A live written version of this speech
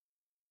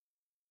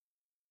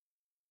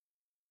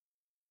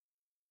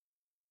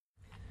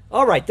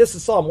All right, this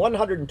is Psalm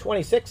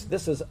 126.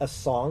 This is a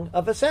song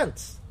of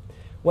ascents.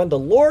 When the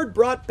Lord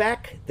brought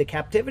back the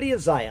captivity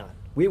of Zion,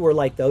 we were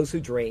like those who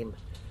dream.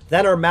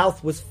 Then our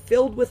mouth was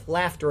filled with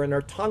laughter and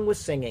our tongue was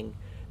singing.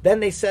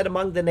 Then they said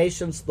among the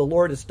nations, the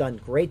Lord has done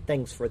great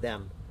things for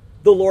them.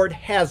 The Lord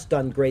has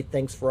done great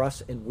things for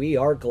us, and we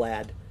are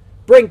glad.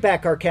 Bring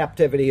back our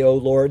captivity, O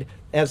Lord,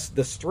 as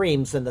the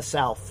streams in the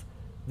south.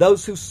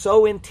 Those who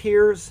sow in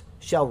tears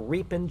shall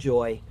reap in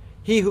joy.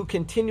 He who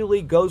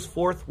continually goes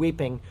forth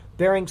weeping,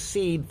 bearing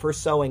seed for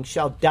sowing,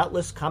 shall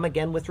doubtless come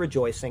again with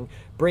rejoicing,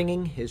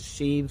 bringing his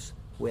sheaves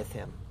with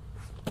him.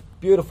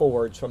 Beautiful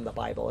words from the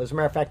Bible. As a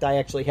matter of fact, I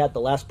actually had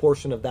the last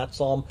portion of that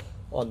psalm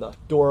on the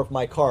door of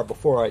my car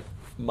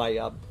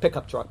my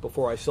pickup truck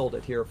before I sold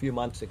it here a few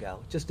months ago.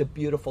 Just a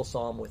beautiful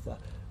psalm with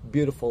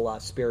beautiful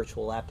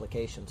spiritual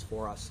applications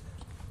for us.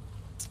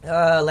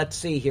 Let's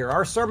see here.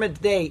 Our sermon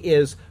today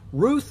is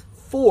Ruth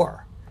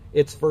 4.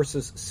 It's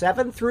verses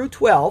 7 through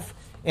 12,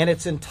 and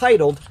it's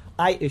entitled,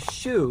 I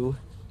Eschew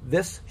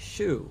This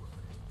Shoe.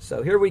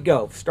 So here we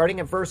go, starting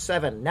at verse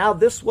 7. Now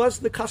this was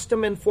the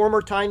custom in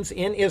former times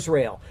in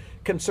Israel,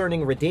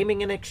 concerning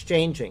redeeming and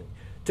exchanging.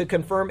 To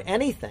confirm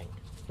anything,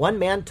 one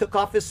man took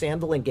off his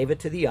sandal and gave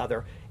it to the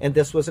other, and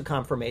this was a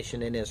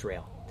confirmation in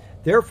Israel.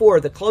 Therefore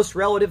the close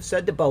relative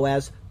said to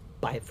Boaz,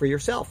 buy it for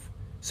yourself.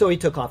 So he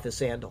took off his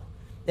sandal.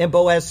 And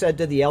Boaz said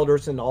to the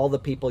elders and all the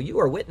people,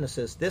 you are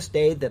witnesses this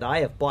day that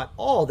I have bought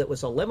all that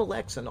was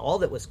Elimelech's and all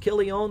that was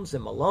Kilion's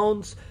and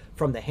Malon's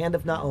from the hand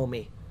of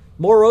Naomi.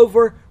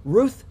 Moreover,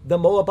 Ruth the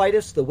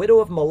Moabitess, the widow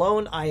of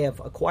Malon, I have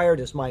acquired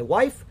as my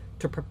wife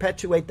to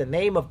perpetuate the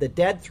name of the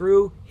dead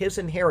through his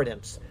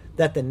inheritance,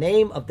 that the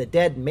name of the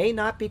dead may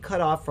not be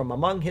cut off from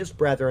among his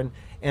brethren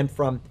and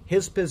from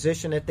his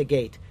position at the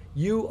gate.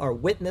 You are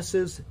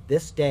witnesses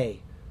this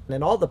day.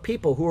 And all the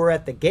people who were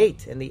at the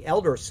gate and the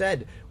elders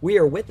said, we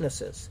are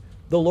witnesses.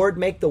 The Lord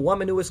make the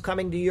woman who is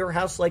coming to your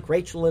house like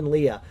Rachel and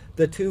Leah,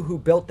 the two who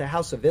built the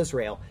house of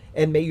Israel,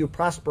 and may you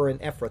prosper in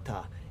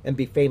Ephrathah and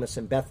be famous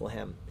in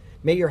Bethlehem.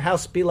 May your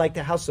house be like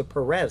the house of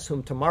Perez,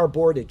 whom Tamar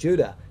bore to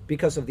Judah,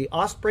 because of the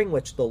offspring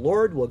which the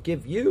Lord will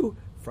give you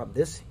from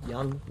this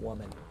young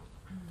woman.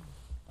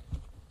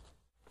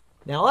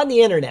 Now on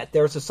the internet,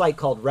 there's a site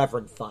called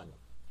Reverend Fun.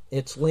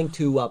 It's linked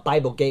to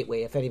Bible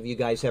Gateway, if any of you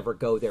guys ever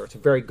go there. It's a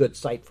very good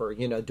site for,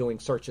 doing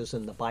searches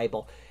in the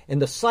Bible.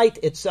 And the site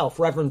itself,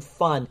 Reverend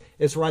Fun,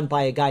 is run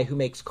by a guy who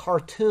makes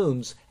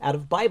cartoons out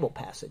of Bible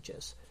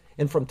passages.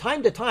 And from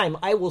time to time,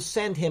 I will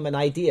send him an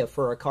idea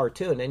for a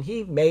cartoon, and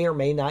he may or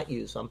may not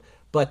use them.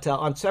 But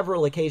on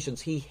several occasions,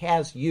 he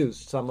has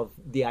used some of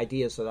the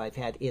ideas that I've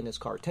had in his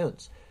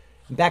cartoons.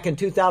 Back in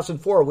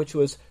 2004, which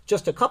was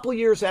just a couple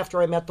years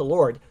after I met the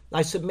Lord,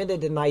 I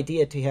submitted an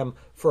idea to him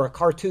for a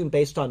cartoon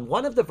based on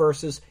one of the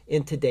verses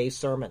in today's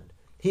sermon.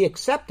 He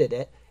accepted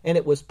it, and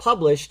it was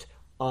published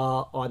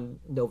on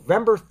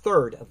November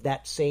 3rd of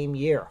that same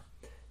year.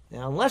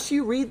 Now, unless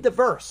you read the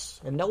verse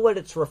and know what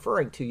it's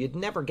referring to, you'd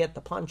never get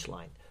the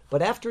punchline.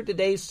 But after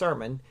today's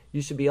sermon,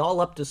 you should be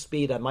all up to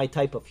speed on my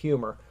type of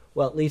humor,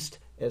 well, at least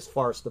as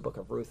far as the book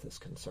of Ruth is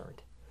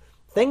concerned.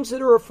 Things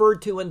that are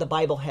referred to in the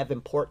Bible have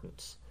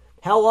importance.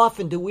 How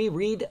often do we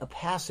read a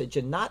passage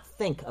and not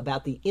think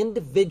about the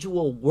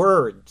individual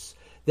words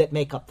that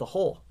make up the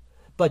whole?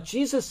 But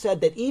Jesus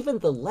said that even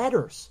the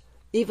letters,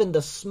 even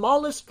the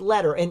smallest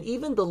letter, and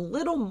even the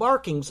little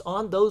markings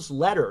on those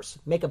letters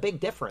make a big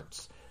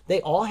difference.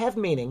 They all have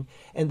meaning,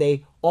 and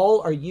they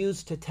all are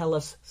used to tell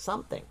us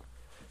something.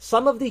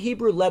 Some of the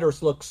Hebrew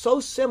letters look so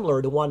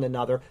similar to one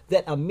another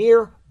that a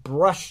mere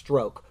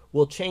brushstroke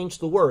will change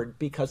the word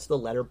because the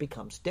letter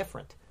becomes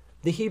different.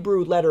 The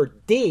Hebrew letter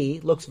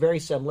D looks very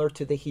similar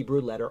to the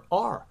Hebrew letter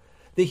R.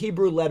 The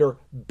Hebrew letter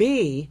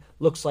B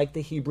looks like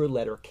the Hebrew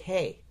letter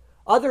K.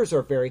 Others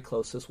are very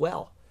close as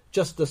well.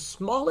 Just the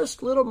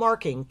smallest little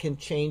marking can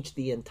change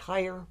the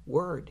entire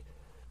word.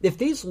 If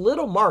these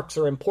little marks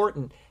are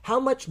important, how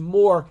much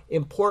more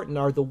important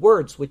are the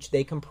words which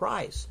they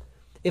comprise?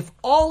 If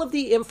all of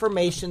the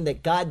information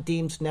that God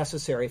deems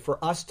necessary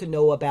for us to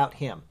know about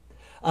Him,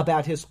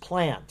 about His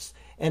plans,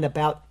 and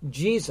about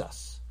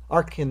Jesus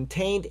are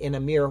contained in a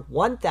mere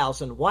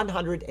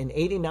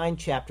 1,189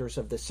 chapters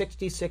of the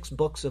 66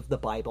 books of the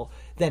Bible,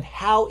 then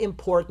how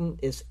important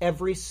is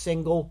every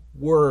single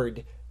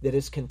word that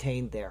is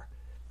contained there?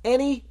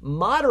 Any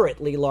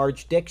moderately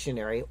large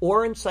dictionary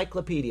or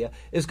encyclopedia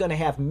is going to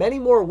have many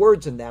more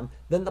words in them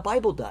than the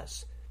Bible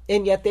does.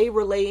 And yet they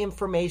relay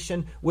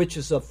information which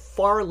is of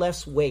far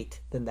less weight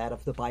than that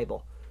of the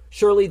Bible.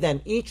 Surely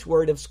then each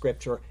word of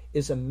Scripture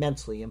is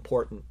immensely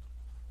important.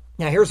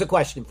 Now here's a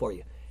question for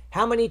you.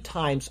 How many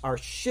times are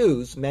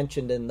shoes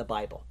mentioned in the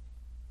Bible?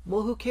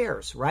 Well, who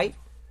cares, right?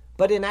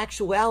 But in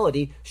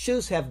actuality,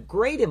 shoes have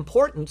great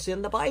importance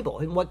in the Bible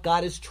and what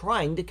God is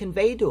trying to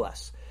convey to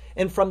us.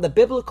 And from the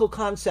biblical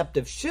concept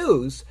of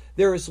shoes,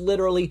 there is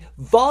literally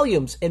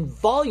volumes and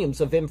volumes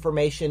of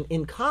information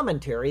in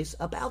commentaries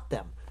about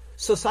them.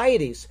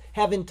 Societies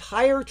have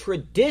entire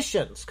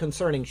traditions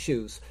concerning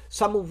shoes,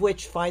 some of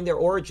which find their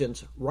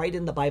origins right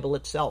in the Bible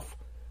itself.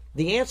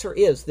 The answer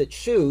is that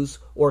shoes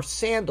or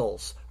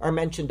sandals are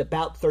mentioned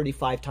about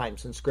 35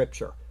 times in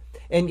Scripture.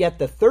 And yet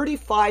the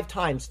 35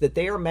 times that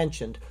they are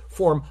mentioned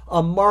form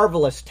a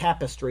marvelous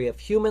tapestry of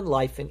human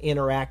life and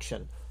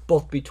interaction,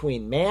 both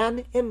between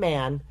man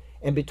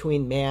and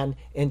between man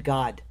and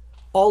God.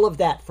 All of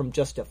that from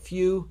just a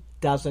few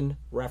dozen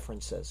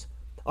references.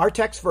 Our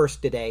text verse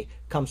today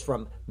comes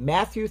from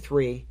Matthew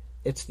 3.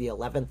 It's the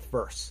 11th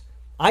verse.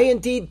 I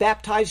indeed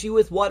baptize you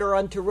with water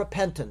unto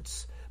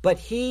repentance, but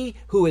he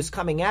who is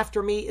coming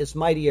after me is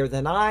mightier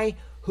than I,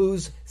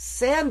 whose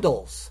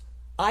sandals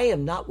I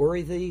am not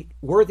worthy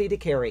to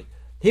carry.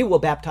 He will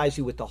baptize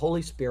you with the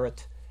Holy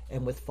Spirit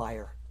and with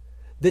fire.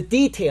 The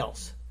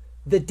details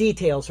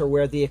are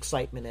where the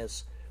excitement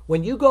is.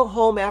 When you go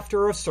home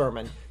after a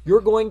sermon,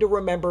 you're going to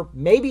remember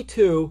maybe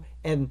 2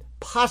 and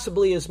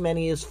possibly as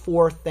many as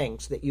 4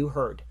 things that you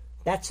heard.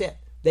 That's it.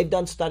 They've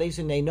done studies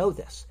and they know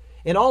this.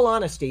 In all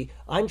honesty,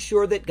 I'm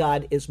sure that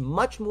God is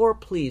much more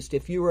pleased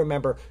if you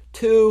remember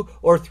 2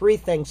 or 3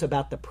 things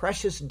about the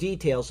precious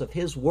details of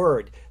His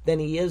Word than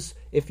He is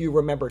if you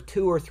remember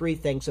 2 or 3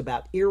 things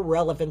about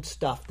irrelevant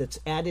stuff that's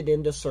added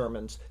into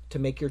sermons to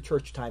make your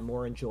church time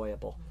more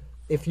enjoyable.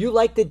 If you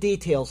like the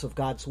details of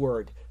God's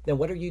Word, then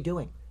what are you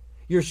doing?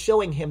 You're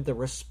showing Him the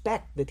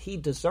respect that He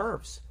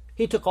deserves.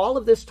 He took all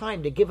of this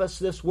time to give us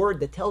this Word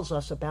that tells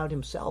us about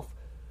Himself.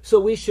 So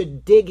we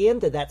should dig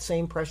into that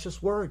same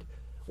precious Word.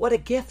 What a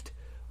gift.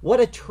 What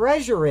a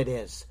treasure it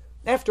is.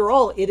 After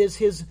all, it is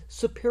His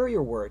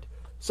superior Word.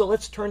 So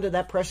let's turn to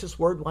that precious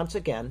Word once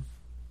again.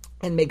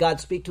 And may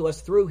God speak to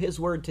us through His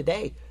Word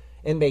today.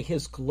 And may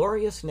His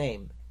glorious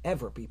name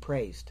ever be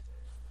praised.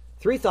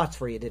 3 thoughts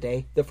for you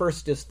today. The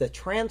first is the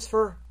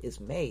transfer is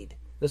made.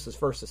 This is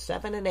verses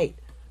 7 and 8.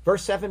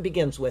 Verse 7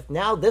 begins with,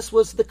 Now this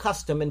was the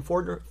custom in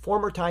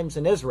former times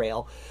in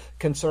Israel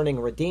concerning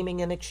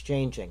redeeming and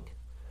exchanging.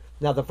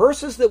 Now the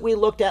verses that we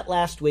looked at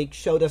last week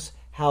showed us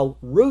how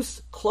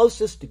Ruth's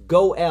closest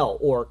Goel,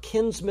 or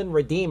kinsman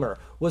redeemer,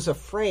 was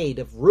afraid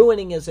of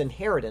ruining his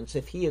inheritance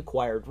if he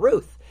acquired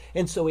Ruth,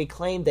 and so he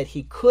claimed that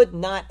he could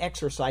not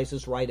exercise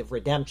his right of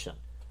redemption.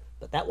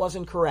 But that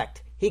wasn't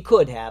correct. He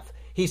could have.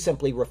 He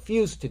simply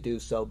refused to do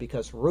so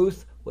because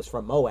Ruth was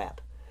from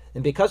Moab.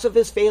 And because of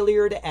his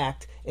failure to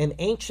act, an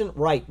ancient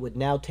rite would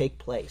now take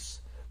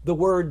place. The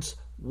words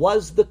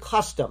was the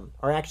custom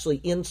are actually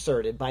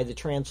inserted by the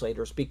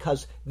translators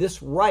because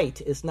this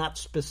rite is not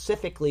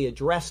specifically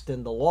addressed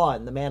in the law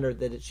in the manner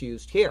that it's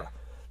used here.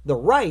 The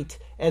rite,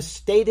 as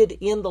stated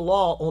in the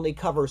law, only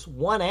covers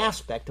one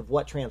aspect of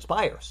what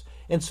transpires,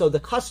 and so the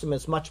custom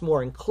is much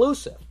more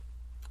inclusive,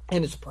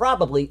 and it's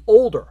probably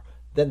older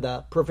than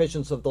the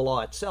provisions of the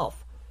law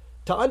itself.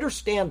 To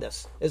understand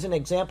this, as an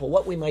example,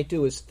 what we might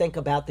do is think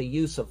about the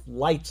use of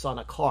lights on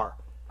a car.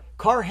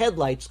 Car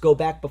headlights go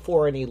back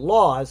before any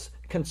laws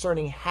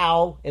concerning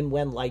how and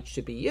when lights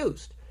should be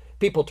used.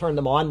 People turned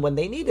them on when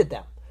they needed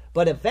them,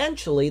 but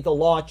eventually the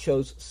law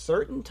chose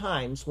certain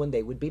times when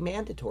they would be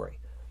mandatory.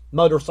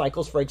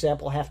 Motorcycles, for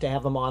example, have to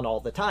have them on all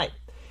the time.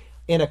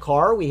 In a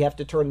car, we have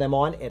to turn them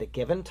on at a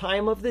given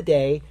time of the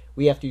day,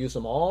 we have to use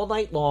them all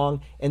night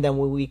long, and then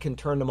we can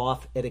turn them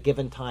off at a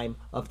given time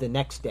of the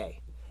next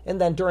day. And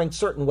then during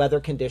certain weather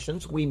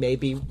conditions, we may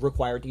be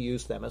required to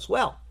use them as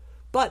well.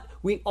 But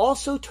we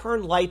also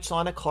turn lights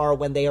on a car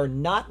when they are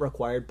not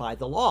required by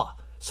the law,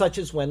 such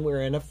as when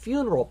we're in a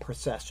funeral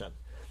procession.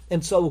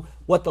 And so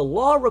what the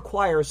law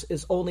requires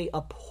is only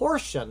a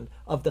portion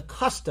of the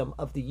custom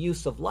of the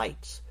use of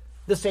lights.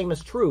 The same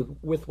is true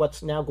with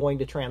what's now going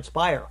to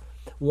transpire.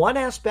 One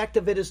aspect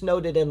of it is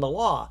noted in the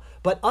law,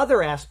 but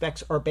other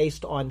aspects are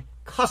based on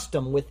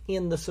custom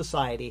within the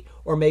society,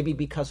 or maybe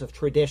because of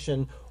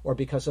tradition or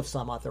because of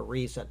some other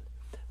reason.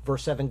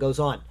 Verse 7 goes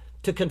on,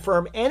 To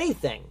confirm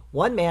anything,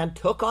 one man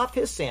took off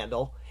his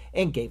sandal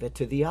and gave it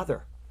to the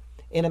other.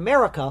 In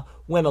America,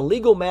 when a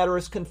legal matter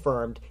is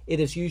confirmed, it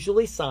is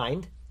usually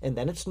signed, and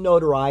then it's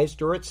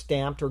notarized or it's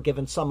stamped or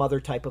given some other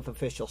type of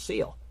official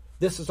seal.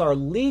 This is our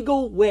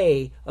legal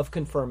way of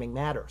confirming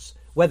matters,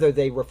 whether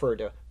they refer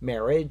to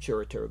marriage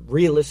or to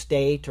real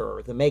estate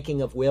or the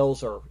making of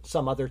wills or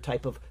some other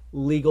type of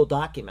legal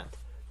document.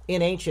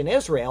 In ancient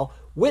Israel,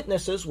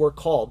 witnesses were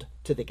called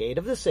to the gate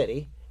of the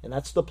city, and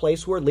that's the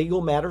place where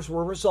legal matters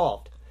were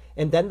resolved.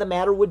 And then the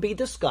matter would be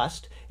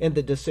discussed and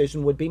the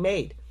decision would be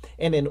made.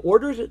 And in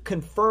order to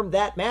confirm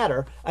that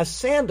matter, a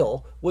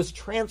sandal was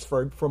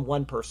transferred from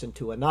one person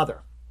to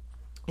another.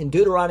 In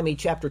Deuteronomy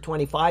chapter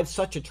 25,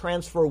 such a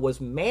transfer was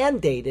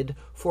mandated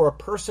for a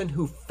person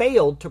who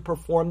failed to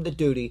perform the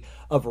duty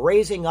of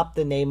raising up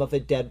the name of a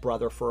dead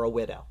brother for a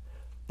widow.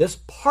 This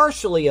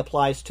partially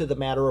applies to the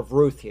matter of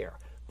Ruth here.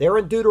 There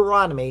in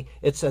Deuteronomy,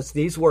 it says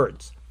these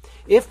words,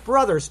 If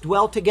brothers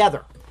dwell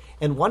together,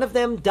 and one of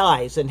them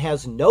dies and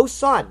has no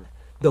son,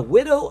 the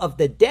widow of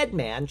the dead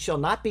man shall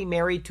not be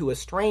married to a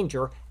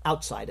stranger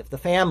outside of the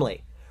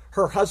family.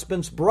 Her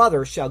husband's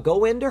brother shall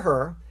go in to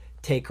her,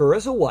 take her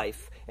as a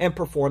wife, and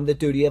perform the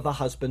duty of a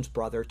husband's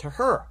brother to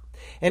her.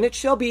 And it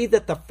shall be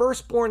that the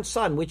firstborn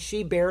son which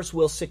she bears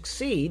will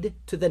succeed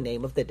to the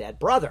name of the dead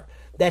brother,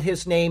 that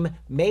his name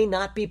may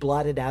not be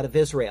blotted out of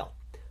Israel.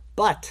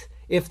 But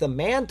if the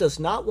man does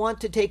not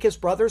want to take his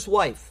brother's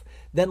wife,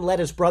 then let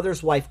his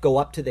brother's wife go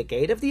up to the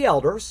gate of the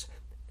elders,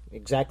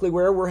 exactly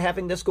where we're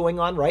having this going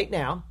on right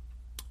now,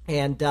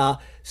 and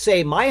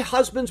say, my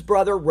husband's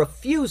brother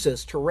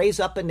refuses to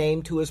raise up a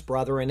name to his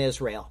brother in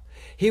Israel.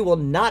 He will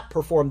not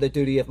perform the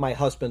duty of my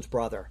husband's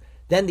brother.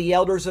 Then the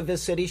elders of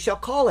his city shall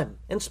call him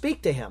and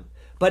speak to him.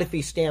 But if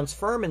he stands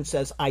firm and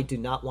says, I do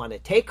not want to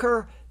take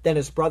her, then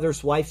his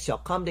brother's wife shall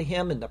come to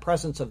him in the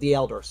presence of the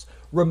elders,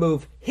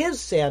 remove his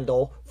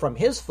sandal from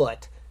his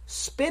foot,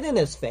 spit in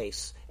his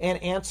face,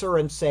 and answer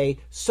and say,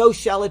 so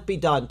shall it be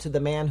done to the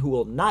man who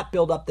will not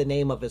build up the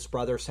name of his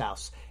brother's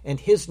house. And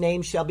his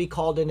name shall be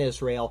called in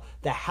Israel,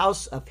 the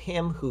house of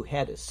him who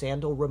had his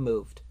sandal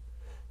removed.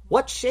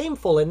 What's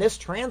shameful in this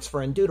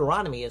transfer in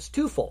Deuteronomy is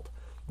twofold.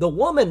 The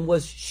woman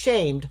was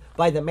shamed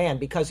by the man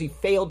because he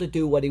failed to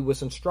do what he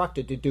was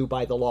instructed to do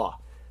by the law.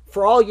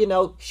 For all you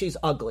know, she's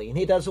ugly, and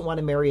he doesn't want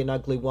to marry an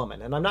ugly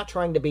woman. And I'm not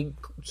trying to be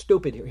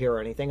stupid here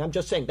or anything. I'm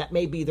just saying that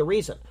may be the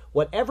reason.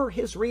 Whatever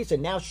his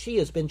reason, now she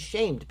has been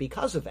shamed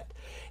because of it.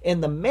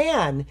 And the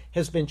man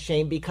has been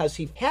shamed because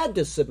he had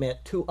to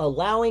submit to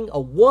allowing a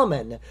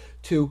woman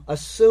to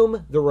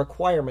assume the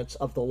requirements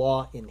of the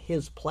law in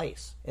his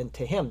place. And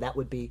to him, that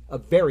would be a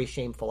very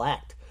shameful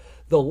act.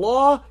 The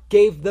law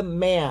gave the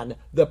man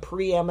the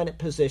preeminent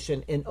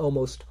position in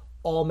almost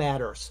all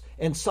matters,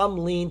 and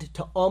some leaned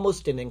to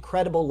almost an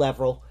incredible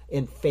level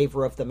in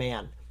favor of the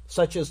man,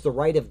 such as the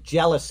right of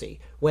jealousy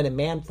when a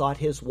man thought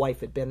his wife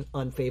had been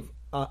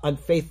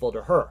unfaithful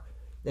to her.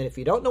 And if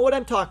you don't know what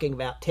I'm talking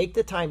about, take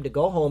the time to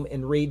go home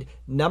and read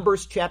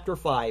Numbers chapter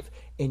 5,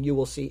 and you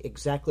will see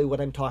exactly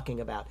what I'm talking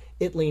about.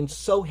 It leans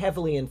so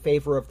heavily in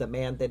favor of the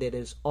man that it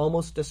is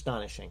almost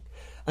astonishing.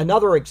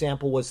 Another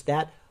example was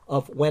that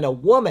of when a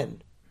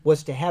woman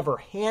was to have her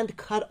hand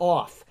cut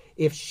off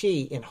if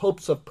she, in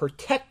hopes of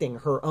protecting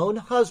her own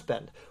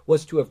husband,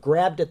 was to have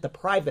grabbed at the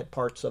private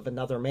parts of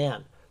another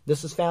man.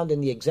 This is found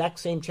in the exact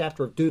same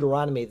chapter of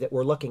Deuteronomy that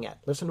we're looking at.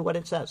 Listen to what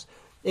it says.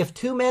 If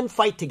two men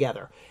fight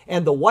together,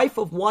 and the wife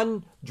of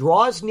one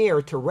draws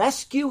near to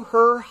rescue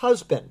her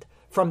husband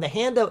from the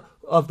hand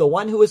of the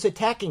one who is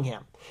attacking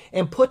him,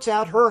 and puts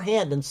out her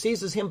hand and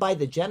seizes him by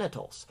the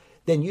genitals,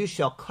 then you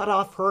shall cut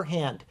off her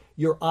hand.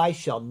 Your eye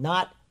shall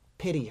not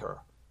pity her.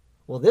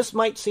 Well, this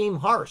might seem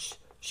harsh.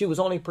 She was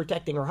only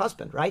protecting her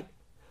husband, right?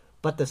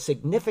 But the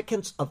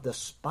significance of the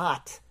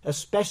spot,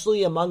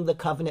 especially among the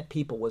covenant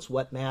people, was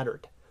what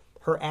mattered.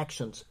 Her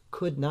actions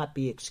could not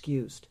be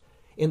excused.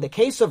 In the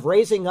case of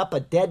raising up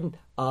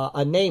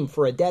a name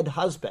for a dead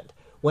husband,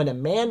 when a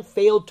man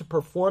failed to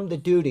perform the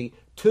duty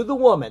to the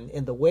woman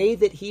in the way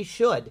that he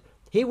should,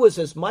 he was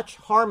as much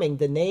harming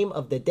the name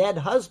of the dead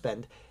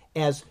husband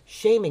as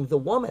shaming the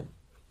woman.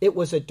 It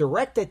was a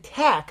direct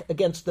attack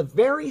against the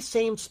very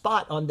same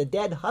spot on the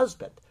dead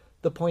husband,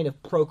 the point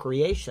of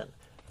procreation.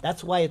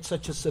 That's why it's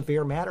such a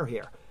severe matter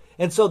here.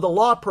 And so the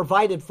law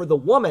provided for the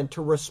woman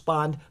to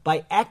respond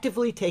by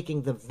actively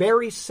taking the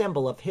very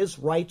symbol of his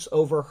rights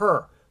over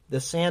her, the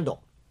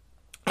sandal.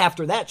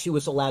 After that, she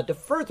was allowed to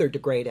further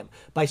degrade him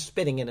by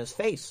spitting in his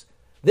face.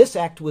 This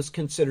act was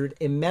considered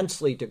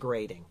immensely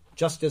degrading,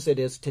 just as it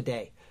is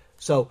today.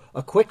 So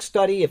a quick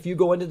study, if you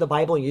go into the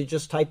Bible and you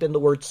just type in the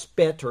word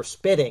spit or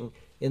spitting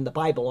in the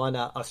Bible on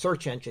a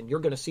search engine, you're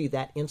going to see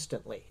that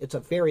instantly. It's a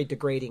very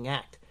degrading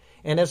act.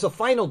 And as a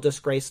final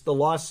disgrace, the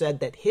law said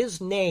that his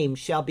name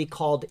shall be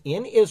called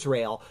in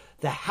Israel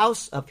the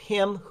house of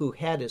him who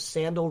had his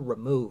sandal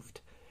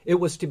removed. It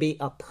was to be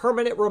a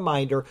permanent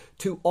reminder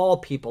to all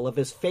people of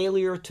his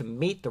failure to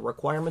meet the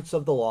requirements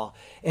of the law,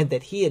 and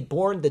that he had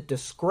borne the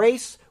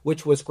disgrace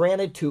which was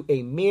granted to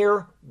a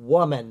mere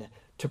woman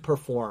to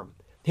perform.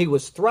 He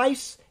was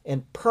thrice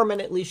and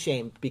permanently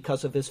shamed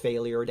because of his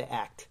failure to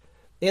act.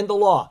 In the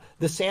law,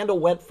 the sandal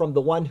went from the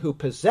one who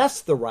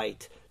possessed the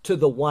right to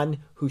the one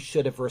who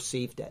should have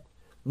received it.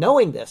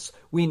 Knowing this,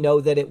 we know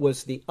that it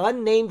was the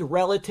unnamed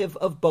relative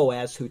of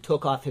Boaz who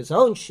took off his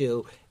own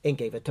shoe and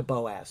gave it to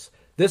Boaz.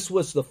 This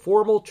was the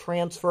formal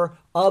transfer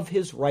of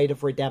his right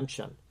of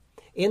redemption.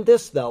 In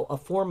this, though, a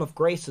form of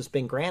grace has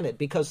been granted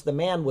because the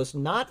man was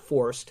not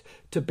forced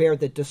to bear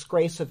the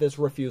disgrace of his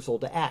refusal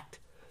to act.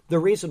 The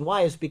reason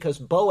why is because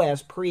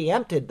Boaz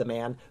preempted the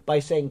man by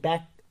saying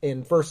back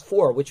in verse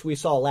 4, which we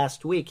saw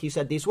last week, he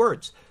said these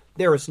words,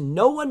 "There is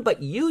no one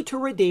but you to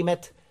redeem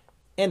it,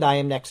 and I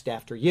am next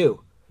after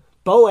you."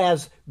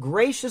 Boaz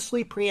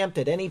graciously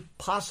preempted any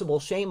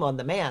possible shame on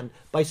the man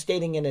by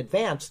stating in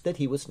advance that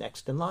he was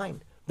next in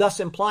line,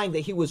 thus implying that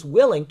he was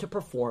willing to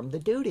perform the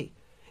duty.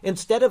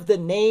 Instead of the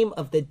name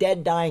of the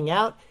dead dying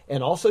out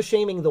and also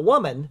shaming the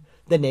woman,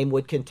 the name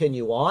would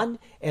continue on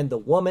and the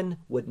woman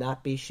would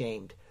not be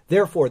shamed.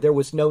 Therefore, there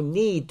was no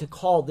need to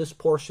call this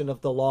portion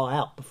of the law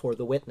out before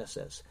the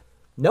witnesses.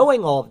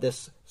 Knowing all of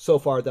this so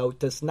far, though,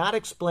 does not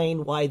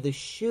explain why the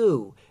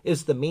shoe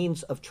is the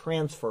means of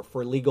transfer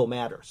for legal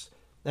matters.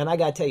 And I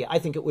got to tell you, I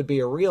think it would be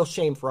a real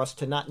shame for us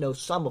to not know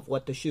some of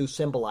what the shoe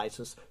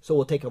symbolizes, so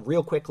we'll take a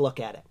real quick look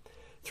at it.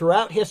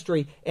 Throughout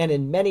history and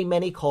in many,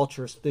 many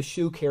cultures, the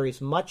shoe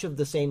carries much of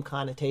the same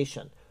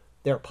connotation.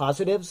 There are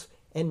positives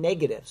and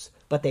negatives,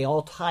 but they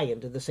all tie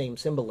into the same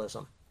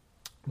symbolism.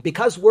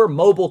 Because we're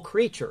mobile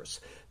creatures,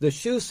 the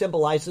shoe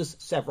symbolizes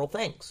several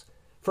things.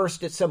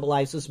 First, it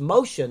symbolizes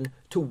motion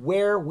to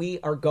where we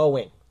are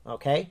going,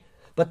 okay?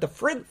 But the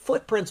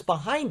footprints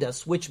behind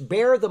us, which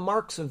bear the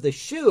marks of the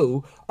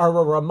shoe, are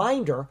a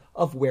reminder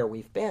of where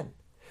we've been.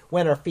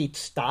 When our feet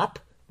stop,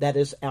 that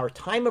is our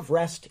time of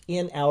rest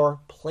in our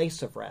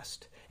place of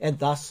rest, and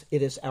thus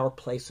it is our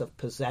place of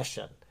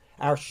possession.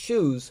 Our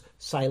shoes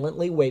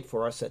silently wait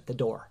for us at the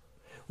door.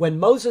 When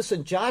Moses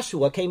and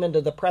Joshua came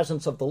into the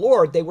presence of the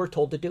Lord, they were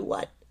told to do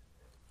what?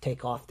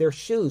 Take off their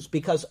shoes,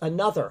 because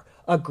another,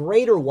 a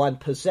greater one,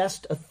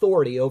 possessed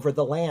authority over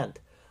the land.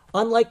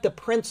 Unlike the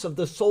prints of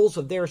the soles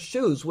of their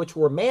shoes, which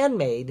were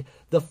man-made,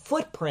 the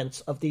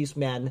footprints of these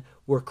men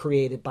were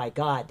created by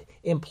God,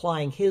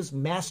 implying his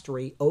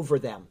mastery over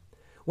them.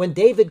 When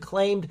David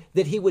claimed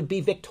that he would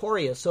be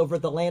victorious over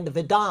the land of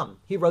Edom,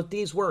 he wrote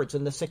these words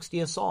in the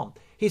 60th Psalm.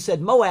 He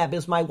said, Moab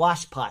is my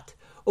washpot.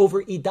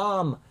 Over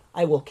Edom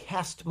I will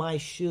cast my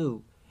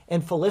shoe,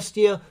 and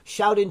Philistia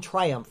shout in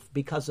triumph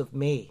because of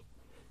me.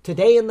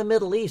 Today in the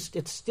Middle East,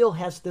 it still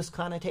has this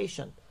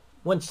connotation.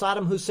 When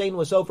Saddam Hussein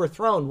was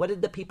overthrown, what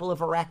did the people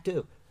of Iraq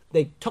do?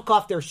 They took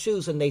off their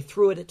shoes and they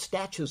threw it at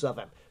statues of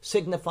him,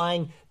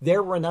 signifying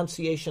their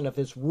renunciation of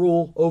his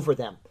rule over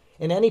them.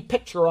 In any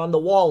picture on the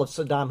wall of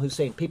Saddam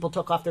Hussein, people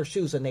took off their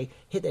shoes and they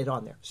hit it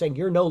on there, saying,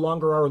 you're no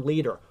longer our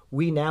leader.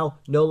 We now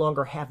no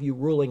longer have you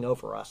ruling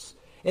over us.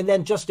 And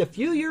then just a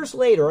few years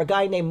later, a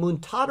guy named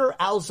Muqtada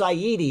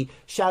al-Zaidi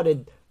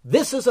shouted,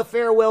 this is a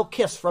farewell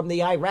kiss from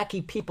the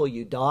Iraqi people,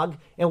 you dog.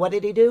 And what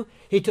did he do?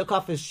 He took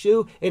off his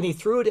shoe and he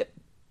threw it at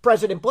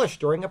President Bush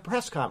during a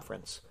press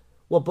conference.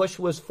 Well, Bush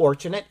was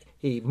fortunate.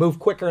 He moved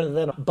quicker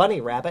than a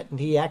bunny rabbit, and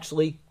he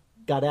actually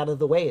got out of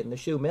the way and the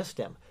shoe missed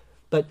him.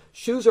 But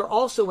shoes are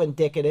also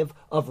indicative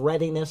of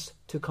readiness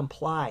to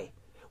comply.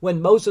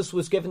 When Moses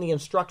was given the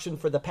instruction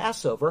for the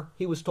Passover,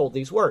 he was told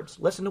these words.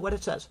 Listen to what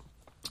it says.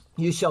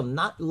 You shall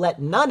not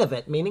let none of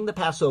it, meaning the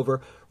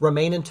Passover,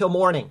 remain until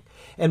morning.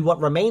 And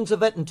what remains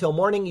of it until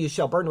morning you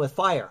shall burn with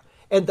fire.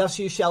 And thus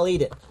you shall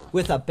eat it,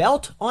 with a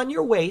belt on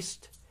your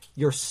waist,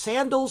 your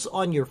sandals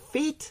on your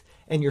feet,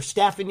 and your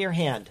staff in your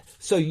hand.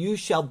 So you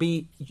shall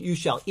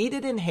eat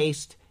it in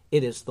haste.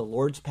 It is the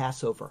Lord's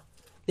Passover.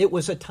 It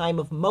was a time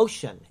of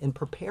motion and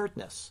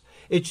preparedness.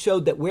 It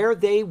showed that where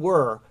they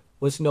were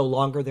was no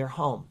longer their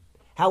home.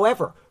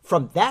 However,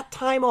 from that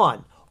time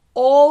on,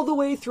 all the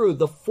way through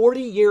the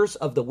 40 years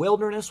of the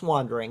wilderness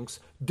wanderings,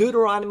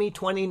 Deuteronomy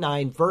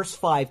 29 verse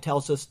 5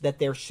 tells us that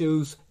their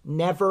shoes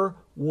never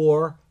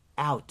wore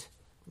out.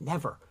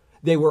 Never.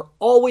 They were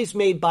always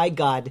made by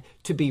God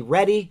to be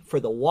ready for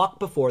the walk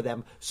before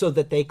them so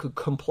that they could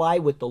comply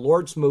with the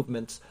Lord's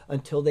movements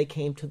until they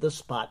came to the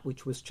spot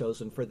which was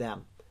chosen for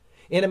them.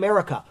 In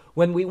America,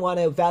 when we want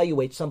to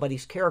evaluate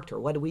somebody's character,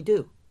 what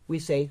do? We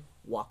say,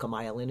 walk a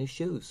mile in his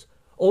shoes.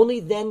 Only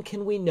then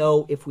can we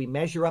know if we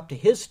measure up to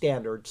his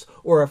standards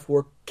or if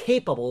we're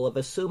capable of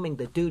assuming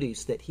the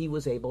duties that he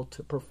was able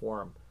to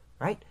perform,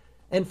 right?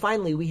 And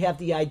finally, we have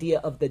the idea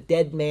of the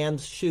dead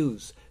man's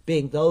shoes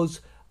being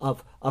those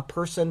of a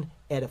person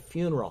at a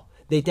funeral.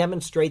 They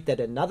demonstrate that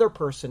another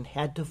person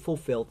had to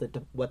fulfill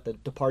what the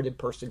departed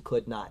person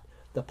could not.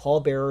 The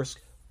pallbearers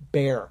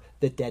bear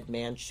the dead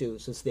man's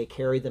shoes as they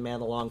carry the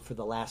man along for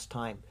the last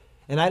time.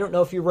 And I don't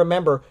know if you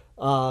remember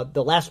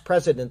the last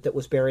president that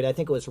was buried. I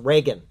think it was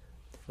Reagan.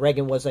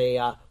 Reagan was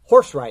a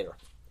horse rider,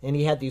 and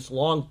he had these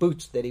long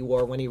boots that he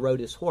wore when he rode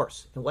his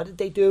horse. And what did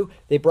they do?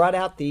 They brought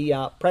out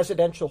the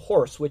presidential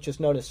horse, which is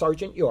known as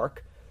Sergeant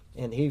York,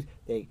 and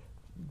they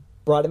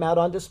brought him out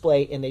on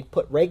display, and they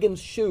put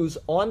Reagan's shoes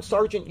on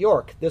Sergeant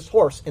York, this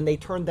horse, and they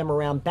turned them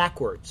around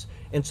backwards.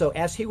 And so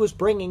as he was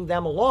bringing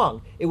them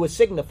along, it was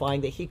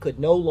signifying that he could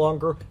no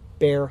longer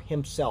bear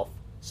himself.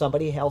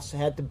 Somebody else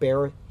had to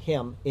bear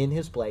him in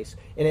his place.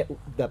 And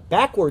the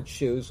backward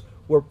shoes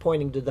were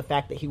pointing to the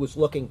fact that he was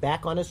looking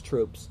back on his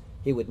troops.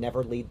 He would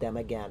never lead them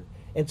again.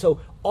 And so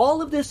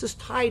all of this is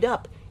tied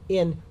up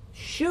in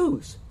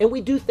shoes. And we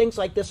do things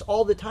like this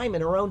all the time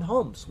in our own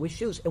homes with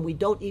shoes. And we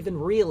don't even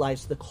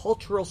realize the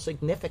cultural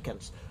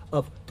significance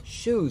of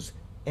shoes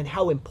and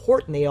how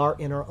important they are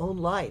in our own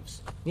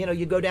lives. You know,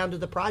 you go down to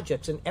the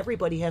projects and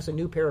everybody has a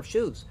new pair of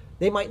shoes.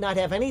 They might not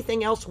have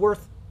anything else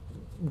worth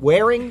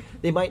wearing.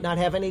 They might not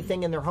have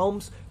anything in their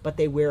homes, but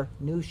they wear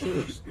new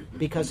shoes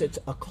because it's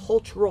a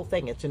cultural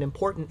thing. It's an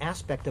important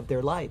aspect of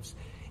their lives.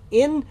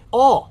 In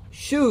all,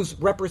 shoes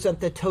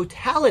represent the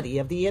totality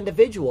of the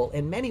individual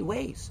in many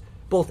ways,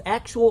 both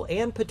actual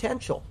and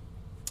potential.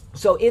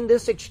 So in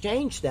this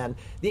exchange, then,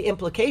 the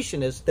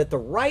implication is that the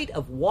right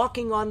of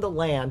walking on the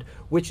land,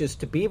 which is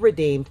to be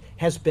redeemed,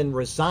 has been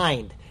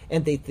resigned,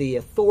 and that the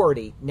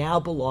authority now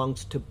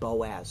belongs to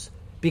Boaz.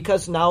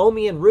 Because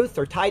Naomi and Ruth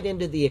are tied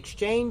into the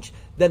exchange,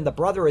 then the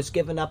brother has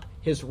given up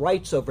his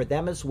rights over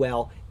them as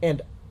well,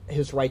 and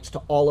his rights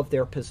to all of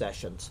their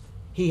possessions.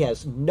 He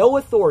has no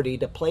authority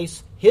to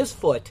place his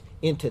foot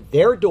into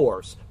their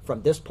doors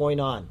from this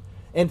point on.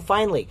 And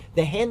finally,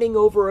 the handing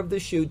over of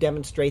the shoe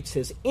demonstrates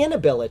his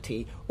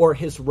inability or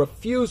his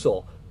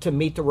refusal to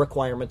meet the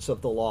requirements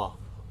of the law.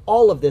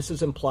 All of this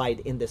is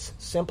implied in this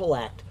simple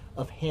act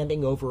of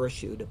handing over a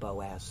shoe to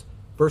Boaz.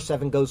 Verse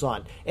 7 goes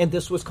on, and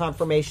this was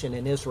confirmation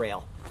in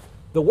Israel.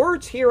 The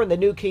words here in the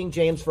New King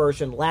James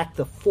Version lack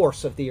the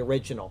force of the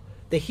original.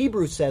 The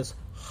Hebrew says,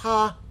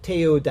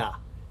 ha-teudah,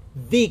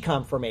 the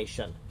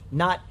confirmation,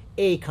 not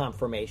a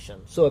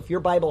confirmation. So if your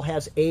Bible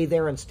has a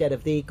there instead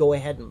of the, go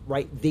ahead and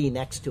write the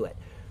next to it.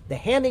 The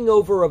handing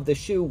over of the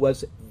shoe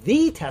was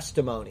the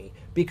testimony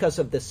because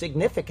of the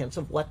significance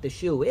of what the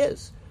shoe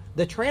is.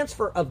 The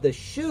transfer of the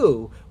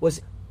shoe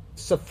was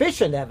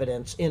sufficient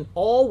evidence in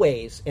all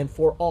ways and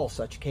for all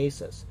such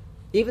cases.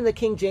 Even the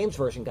King James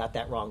Version got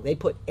that wrong. They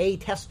put a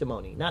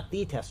testimony, not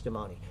the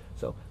testimony.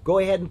 So go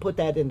ahead and put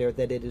that in there,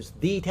 that it is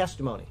the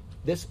testimony.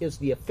 This is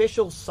the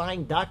official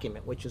signed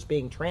document which is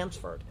being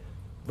transferred.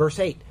 Verse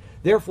 8,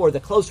 therefore the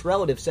close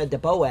relative said to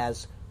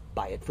Boaz,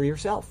 buy it for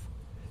yourself.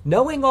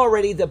 Knowing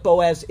already that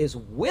Boaz is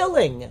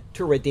willing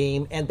to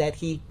redeem and that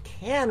he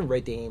can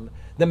redeem,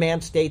 the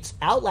man states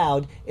out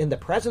loud in the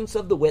presence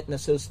of the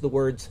witnesses the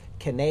words,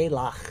 Kenei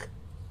lach,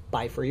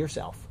 buy for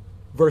yourself.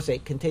 Verse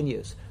 8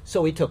 continues,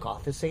 so he took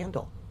off his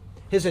sandal.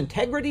 His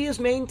integrity is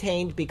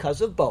maintained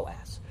because of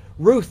Boaz.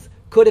 Ruth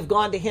could have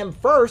gone to him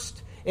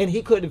first, and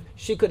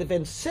she could have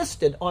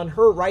insisted on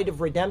her right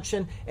of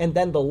redemption, and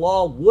then the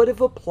law would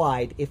have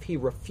applied if he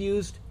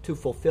refused to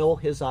fulfill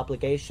his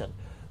obligation.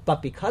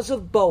 But because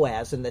of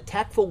Boaz and the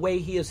tactful way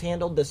he has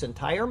handled this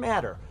entire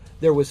matter,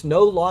 there was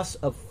no loss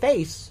of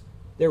face,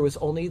 there was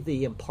only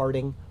the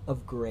imparting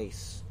of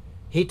grace.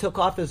 He took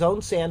off his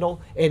own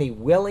sandal, and he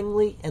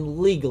willingly and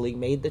legally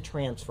made the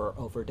transfer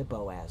over to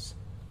Boaz.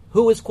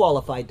 Who is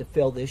qualified to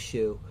fill this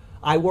shoe?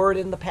 I wore it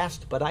in the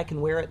past, but I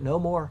can wear it no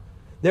more.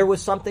 There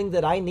was something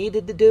that I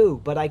needed to do,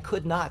 but I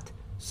could not.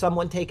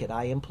 Someone take it,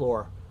 I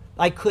implore.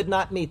 I could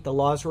not meet the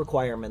law's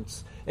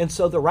requirements, and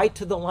so the right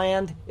to the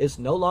land is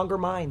no longer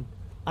mine.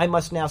 I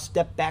must now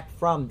step back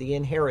from the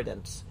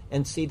inheritance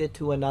and cede it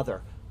to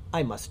another.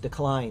 I must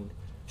decline.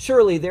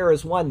 Surely there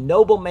is one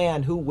noble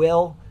man who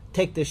will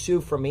take this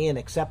shoe from me and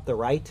accept the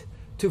right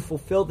to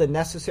fulfill the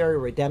necessary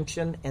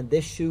redemption, and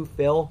this shoe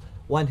fill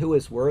one who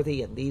is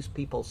worthy in these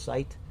people's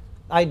sight.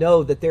 I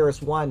know that there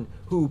is one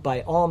who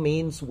by all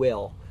means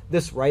will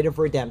this right of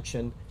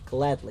redemption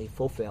gladly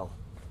fulfill.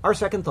 Our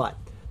second thought,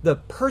 the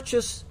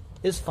purchase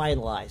is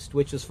finalized,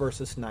 which is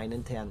verses 9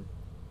 and 10.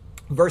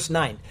 Verse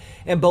 9,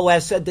 and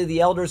Boaz said to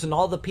the elders and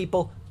all the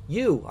people,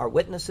 you are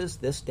witnesses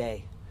this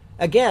day.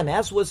 Again,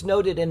 as was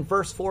noted in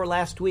verse 4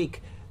 last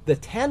week, the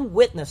 10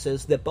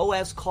 witnesses that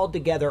Boaz called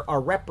together are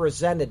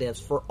representatives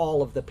for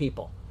all of the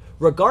people.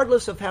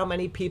 Regardless of how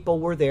many people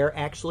were there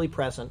actually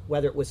present,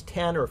 whether it was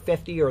 10 or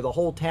 50 or the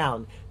whole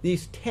town,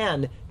 these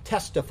 10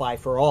 testify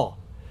for all.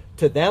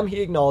 To them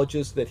he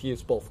acknowledges that he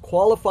is both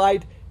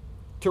qualified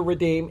to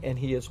redeem and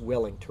he is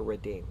willing to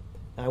redeem.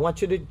 Now I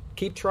want you to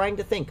keep trying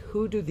to think,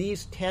 who do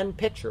these 10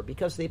 picture?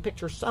 Because they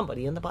picture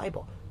somebody in the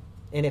Bible.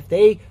 And if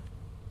they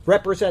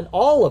represent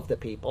all of the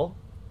people,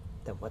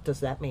 then what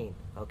does that mean?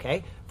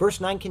 Okay, verse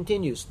 9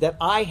 continues, that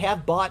I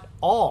have bought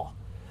all.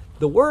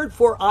 The word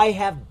for I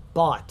have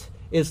bought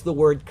is the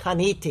word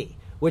kaniti,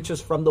 which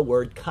is from the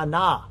word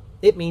kana.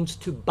 It means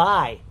to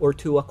buy or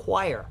to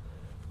acquire.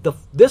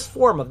 This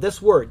form of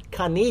this word,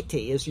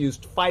 kaniti, is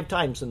used 5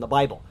 times in the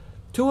Bible.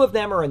 2 of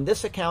them are in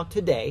this account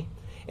today,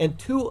 and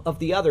 2 of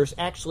the others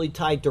actually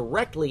tie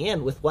directly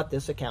in with what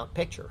this account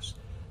pictures.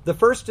 The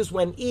first is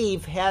when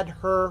Eve had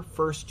her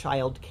first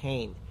child,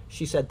 Cain.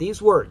 She said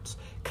these words,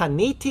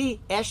 Kaniti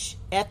esh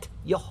et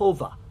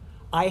Yehovah.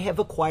 I have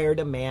acquired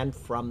a man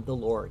from the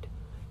Lord.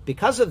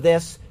 Because of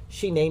this,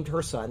 she named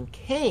her son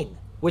Cain,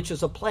 which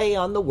is a play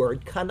on the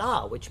word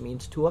kana, which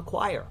means to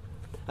acquire.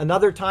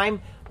 Another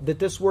time that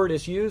this word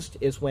is used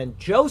is when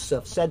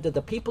Joseph said to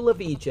the people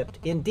of Egypt,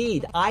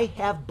 indeed, I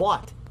have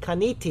bought,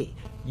 kaniti,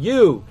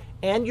 you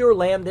and your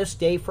land this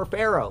day for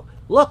Pharaoh.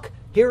 Look,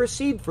 here is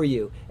seed for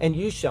you, and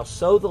you shall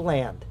sow the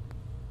land.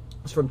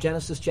 It's from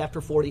Genesis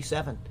chapter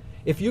 47.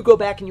 If you go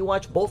back and you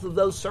watch both of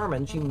those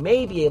sermons, you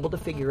may be able to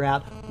figure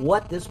out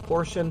what this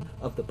portion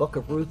of the book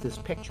of Ruth is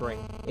picturing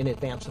in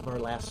advance of our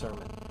last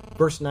sermon.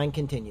 Verse 9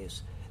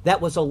 continues,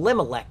 that was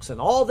Elimelech's and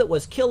all that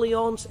was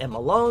Kilion's and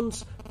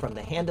Malon's from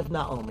the hand of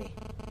Naomi.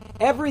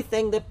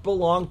 Everything that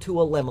belonged to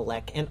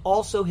Elimelech and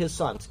also his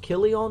sons,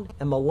 Kilion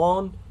and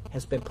Malon,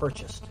 has been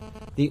purchased.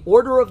 The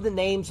order of the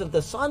names of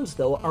the sons,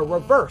 though, are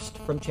reversed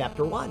from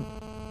chapter 1.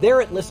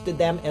 There it listed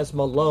them as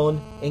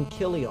Malon and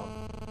Kilion.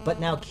 But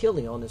now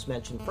Kilion is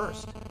mentioned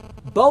first.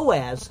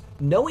 Boaz,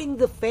 knowing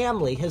the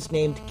family, has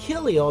named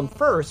Kilion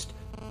first,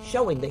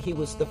 showing that he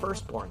was the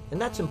firstborn. And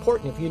that's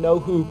important if you know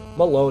who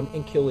Malon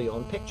and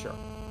Kilion picture.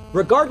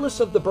 Regardless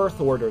of the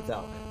birth order,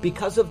 though,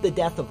 because of the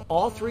death of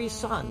all 3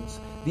 sons,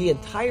 the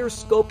entire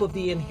scope of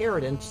the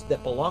inheritance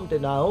that belonged to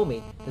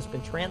Naomi has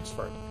been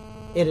transferred.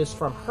 It is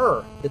from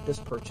her that this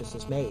purchase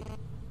is made.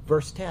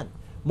 Verse 10,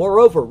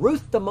 moreover,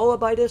 Ruth the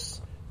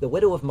Moabitess, the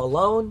widow of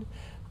Malon,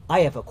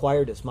 I have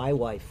acquired as my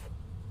wife.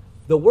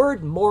 The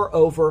word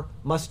moreover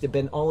must have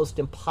been almost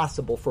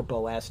impossible for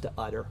Boaz to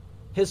utter.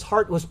 His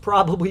heart was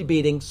probably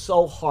beating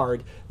so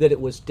hard that it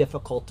was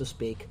difficult to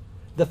speak.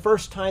 The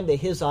first time that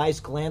his eyes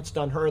glanced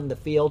on her in the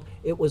field,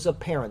 it was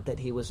apparent that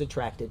he was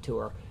attracted to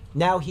her.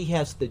 Now he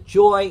has the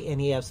joy and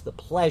he has the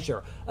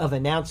pleasure of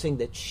announcing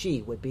that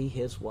she would be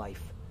his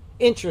wife.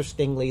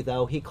 Interestingly,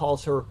 though, he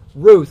calls her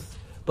Ruth,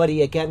 but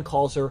he again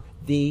calls her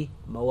the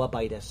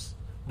Moabitess.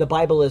 The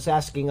Bible is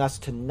asking us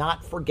to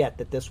not forget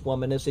that this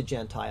woman is a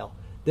Gentile.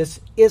 This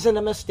isn't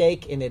a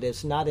mistake, and it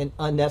is not an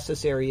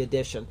unnecessary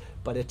addition,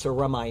 but it's a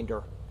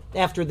reminder.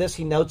 After this,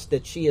 he notes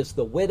that she is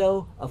the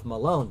widow of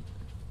Mahlon.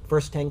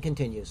 Verse 10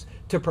 continues,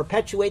 to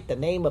perpetuate the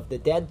name of the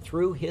dead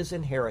through his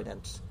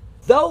inheritance.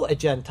 Though a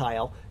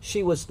Gentile,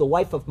 she was the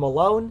wife of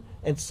Mahlon,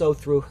 and so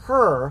through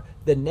her,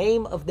 the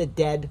name of the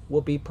dead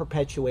will be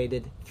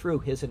perpetuated through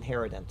his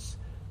inheritance.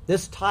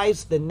 This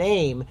ties the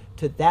name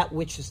to that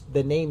which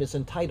the name is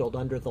entitled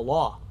under the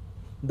law.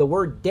 The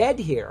word dead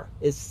here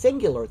is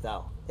singular,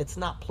 though. It's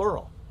not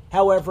plural.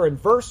 However, in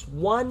verse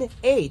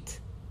 1:8,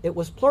 it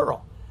was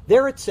plural.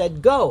 There it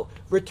said, go,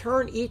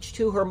 return each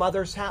to her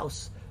mother's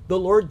house. The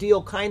Lord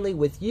deal kindly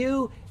with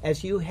you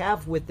as you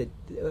have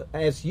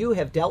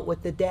dealt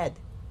with the dead.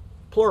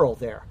 Plural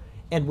there.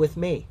 And with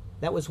me.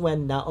 That was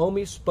when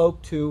Naomi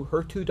spoke to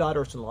her two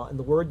daughters-in-law, and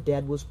the word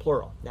dead was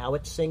plural. Now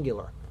it's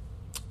singular.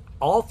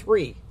 All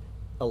three,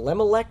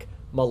 Elimelech,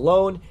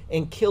 Mahlon,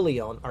 and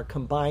Chilion, are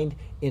combined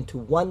into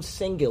one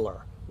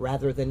singular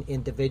rather than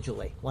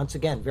individually. Once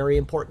again, very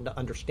important to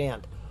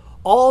understand.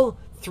 All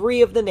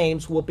three of the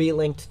names will be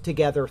linked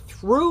together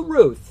through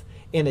Ruth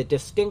in a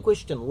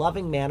distinguished and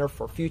loving manner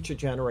for future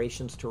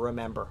generations to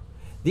remember.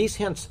 These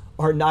hints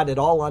are not at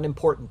all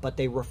unimportant, but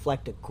they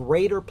reflect a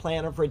greater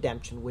plan of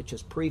redemption which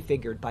is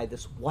prefigured by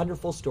this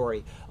wonderful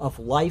story of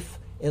life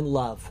and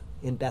love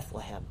in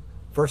Bethlehem.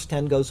 Verse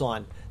 10 goes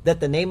on, that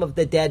the name of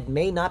the dead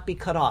may not be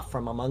cut off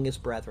from among his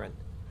brethren.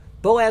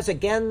 Boaz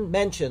again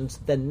mentions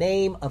the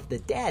name of the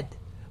dead,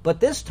 but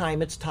this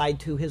time it's tied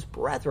to his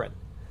brethren.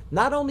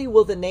 Not only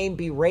will the name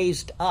be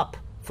raised up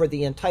for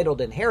the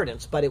entitled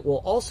inheritance, but it will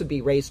also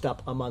be raised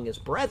up among his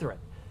brethren.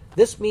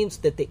 This means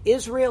that the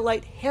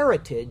Israelite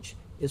heritage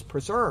is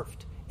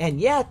preserved, and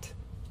yet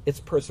it's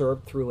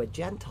preserved through a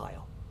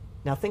Gentile.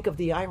 Now think of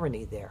the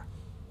irony there.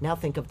 Now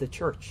think of the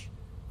church.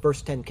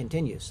 Verse 10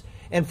 continues,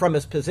 and from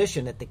his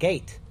position at the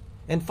gate.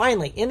 And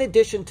finally, in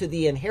addition to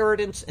the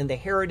inheritance and the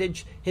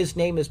heritage, his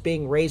name is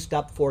being raised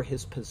up for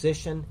his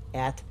position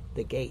at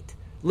the gate.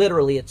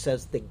 Literally, it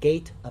says the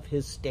gate of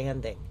his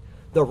standing.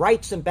 The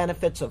rights and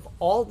benefits of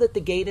all that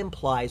the gate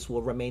implies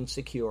will remain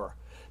secure.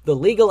 The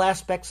legal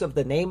aspects of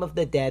the name of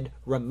the dead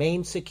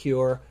remain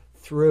secure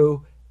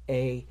through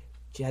a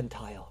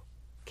Gentile.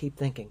 Keep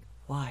thinking,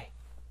 why?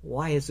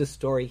 Why is this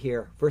story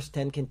here? Verse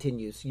 10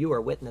 continues, you are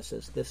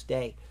witnesses this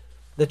day.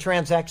 The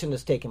transaction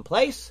has taken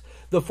place,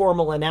 the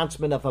formal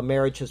announcement of a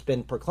marriage has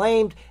been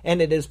proclaimed,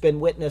 and it has been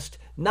witnessed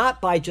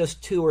not by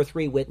just 2 or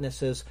 3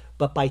 witnesses,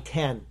 but by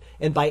 10,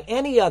 and by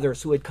any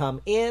others who had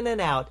come in and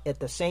out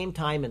at the same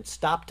time and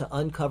stopped to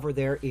uncover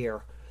their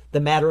ear. The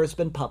matter has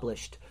been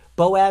published.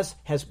 Boaz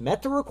has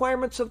met the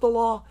requirements of the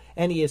law,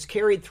 and he is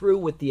carried through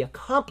with the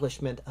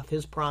accomplishment of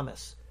his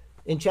promise.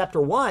 In chapter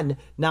 1,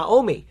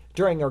 Naomi,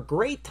 during her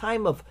great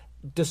time of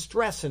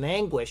distress and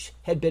anguish,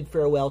 had bid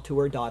farewell to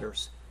her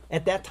daughters.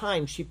 At that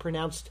time, she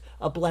pronounced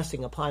a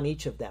blessing upon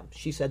each of them.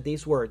 She said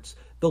these words,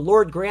 the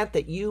Lord grant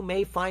that you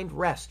may find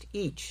rest,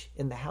 each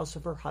in the house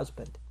of her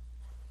husband.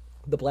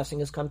 The blessing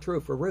has come true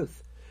for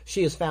Ruth.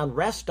 She has found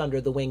rest under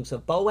the wings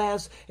of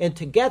Boaz, and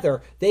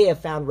together they have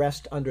found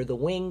rest under the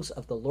wings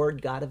of the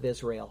Lord God of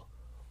Israel.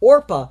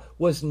 Orpah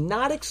was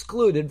not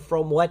excluded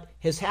from what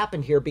has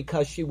happened here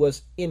because she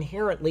was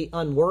inherently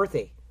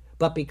unworthy,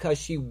 but because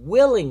she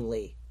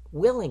willingly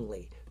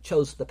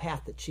chose the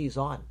path that she's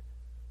on.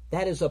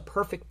 That is a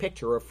perfect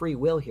picture of free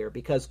will here,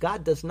 because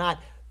God does not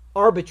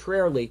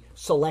arbitrarily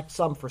select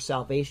some for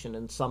salvation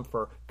and some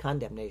for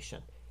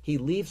condemnation. He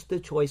leaves the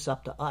choice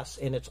up to us,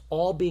 and it's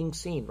all being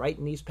seen right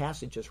in these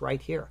passages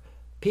right here.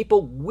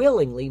 People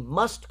willingly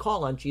must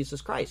call on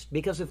Jesus Christ,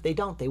 because if they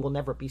don't, they will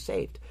never be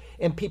saved.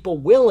 And people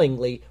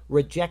willingly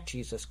reject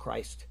Jesus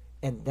Christ,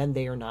 and then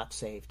they are not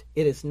saved.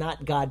 It is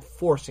not God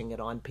forcing it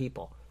on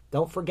people.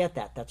 Don't forget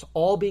that. That's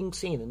all being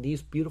seen in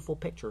these beautiful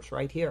pictures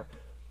right here.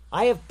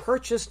 I have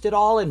purchased it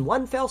all in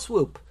one fell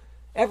swoop.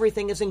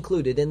 Everything is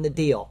included in the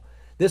deal.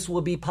 This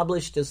will be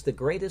published as the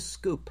greatest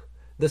scoop.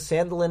 The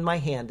sandal in my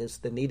hand is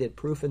the needed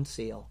proof and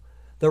seal.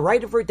 The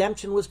right of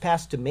redemption was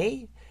passed to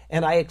me,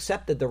 and I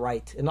accepted the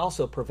right and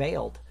also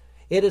prevailed.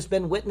 It has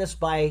been witnessed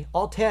by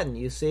all 10,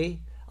 you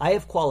see. I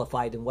have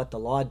qualified in what the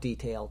law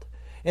detailed.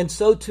 And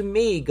so to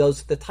me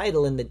goes the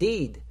title and the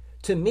deed.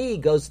 To me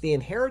goes the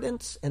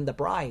inheritance and the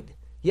bride.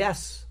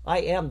 Yes,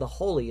 I am the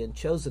holy and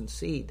chosen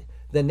seed,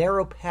 the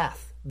narrow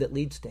path that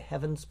leads to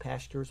heaven's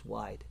pastures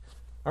wide.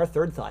 Our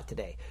third thought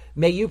today,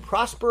 may you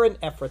prosper in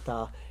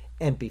Ephrathah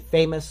and be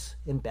famous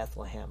in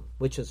Bethlehem,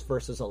 which is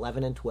verses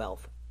 11 and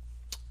 12.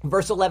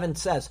 Verse 11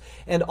 says,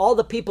 and all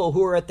the people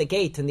who were at the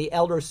gate and the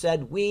elders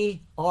said,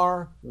 we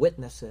are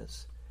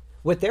witnesses.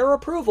 With their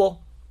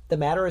approval, the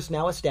matter is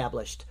now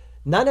established.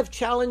 None have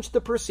challenged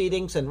the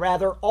proceedings, and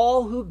rather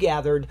all who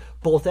gathered,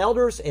 both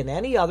elders and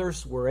any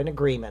others, were in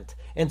agreement.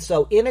 And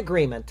so in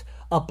agreement,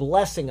 a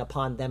blessing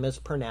upon them is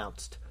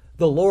pronounced.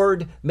 The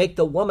Lord make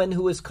the woman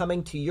who is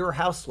coming to your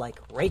house like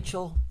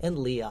Rachel and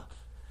Leah.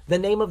 The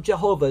name of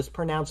Jehovah is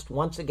pronounced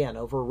once again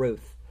over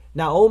Ruth.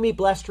 Naomi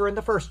blessed her in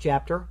the first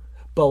chapter,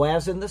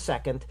 Boaz in the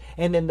second,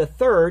 and in the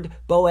third,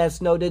 Boaz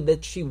noted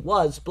that she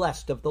was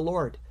blessed of the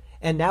Lord.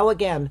 And now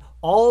again,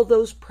 all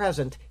those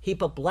present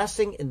heap a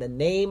blessing in the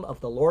name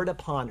of the Lord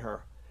upon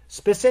her.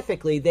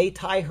 Specifically, they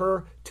tie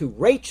her to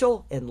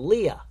Rachel and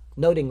Leah,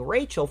 noting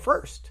Rachel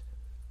first.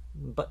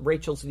 But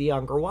Rachel's the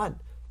younger one.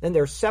 And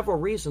there are several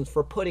reasons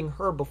for putting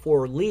her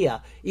before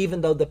Leah,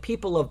 even though the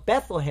people of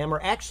Bethlehem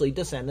are actually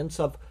descendants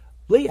of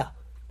Leah.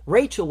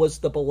 Rachel was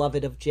the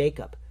beloved of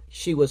Jacob.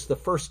 She was the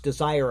first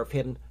desire of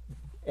him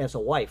as a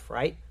wife,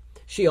 right?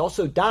 She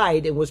also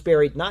died and was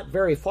buried not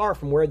very far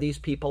from where these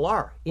people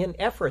are, in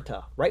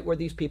Ephratah, right where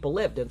these people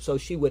lived. And so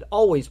she would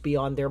always be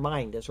on their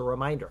mind as a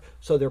reminder.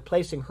 So they're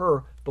placing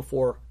her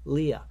before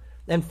Leah.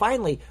 And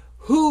finally,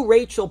 who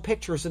Rachel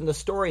pictures in the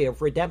story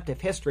of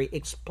redemptive history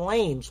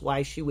explains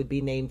why she would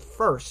be named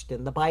first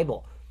in the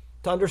Bible.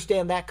 To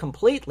understand that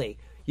completely,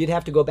 you'd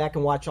have to go back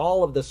and watch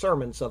all of the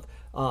sermons of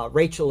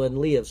Rachel and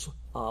Leah's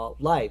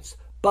lives.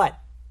 But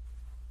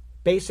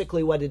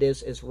basically what it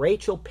is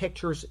Rachel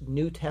pictures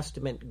New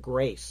Testament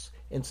grace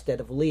instead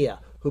of Leah,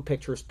 who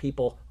pictures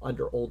people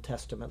under Old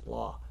Testament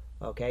law.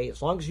 Okay,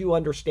 as long as you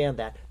understand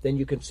that, then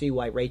you can see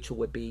why Rachel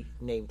would be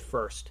named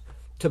first.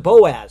 To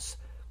Boaz,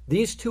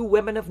 these two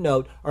women of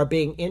note are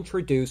being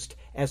introduced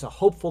as a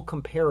hopeful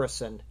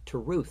comparison to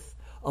Ruth,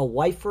 a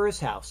wife for his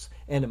house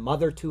and a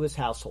mother to his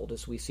household,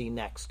 as we see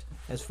next.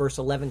 As verse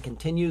 11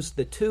 continues,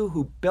 the two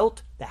who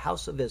built the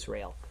house of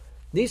Israel.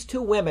 These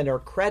two women are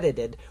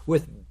credited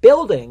with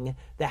building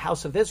the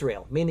house of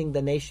Israel, meaning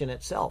the nation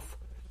itself.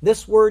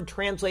 This word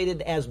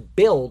translated as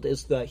build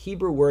is the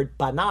Hebrew word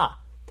banah.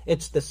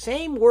 It's the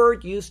same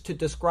word used to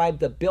describe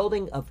the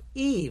building of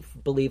Eve,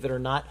 believe it or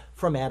not,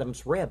 from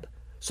Adam's rib.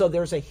 So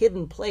there's a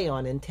hidden play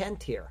on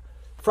intent here.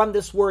 From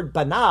this word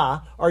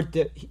banah are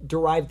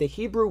derived the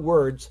Hebrew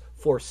words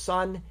for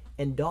son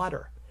and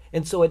daughter.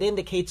 And so it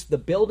indicates the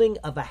building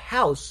of a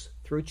house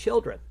through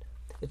children.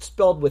 It's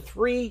spelled with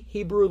three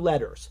Hebrew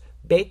letters,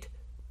 Bet,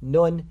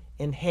 Nun,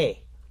 and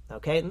He.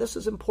 Okay, and this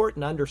is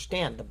important to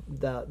understand.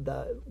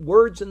 The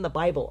words in the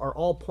Bible are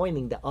all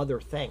pointing to other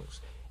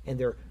things, and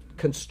they're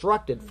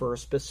constructed for a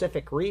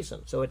specific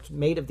reason. So it's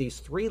made of these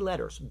three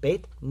letters,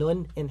 Bet,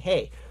 Nun, and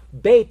He.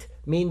 Bet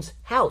means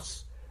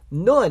house.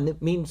 Nun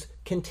means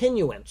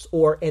continuance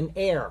or an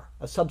heir,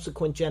 a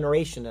subsequent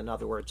generation, in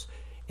other words.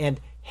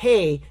 And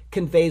He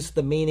conveys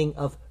the meaning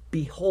of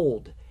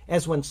behold,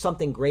 as when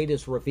something great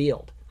is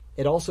revealed.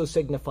 It also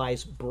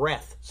signifies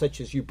breath, such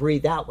as you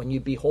breathe out when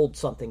you behold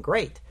something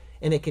great.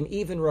 And it can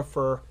even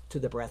refer to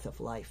the breath of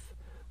life.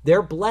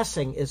 Their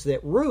blessing is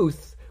that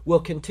Ruth will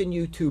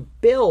continue to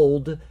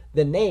build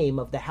the name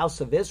of the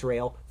house of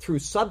Israel through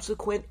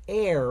subsequent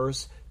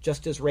heirs,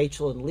 just as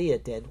Rachel and Leah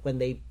did when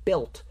they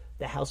built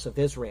the house of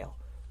Israel.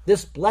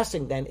 This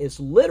blessing then is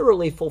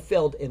literally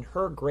fulfilled in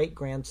her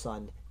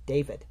great-grandson,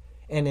 David,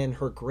 and in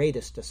her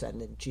greatest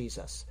descendant,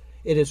 Jesus.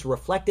 It is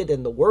reflected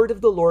in the word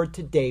of the Lord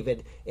to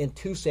David in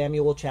 2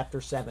 Samuel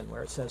chapter 7,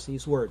 where it says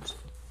these words,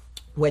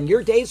 when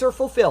your days are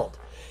fulfilled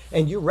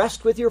and you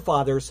rest with your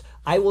fathers,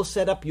 I will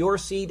set up your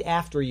seed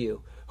after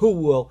you, who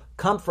will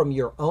come from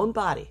your own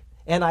body,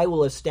 and I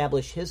will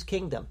establish his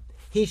kingdom.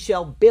 He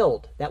shall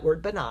build, that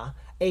word banah,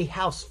 a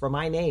house for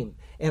my name,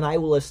 and I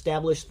will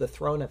establish the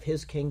throne of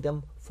his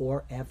kingdom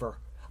forever.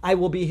 I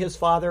will be his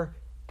father,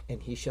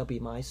 and he shall be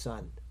my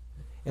son.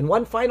 And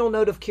one final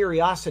note of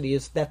curiosity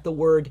is that the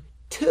word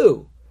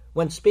two,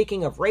 when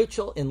speaking of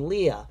Rachel and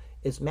Leah,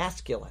 is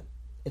masculine.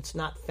 It's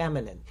not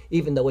feminine,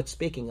 even though it's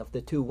speaking of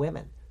the two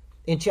women.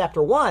 In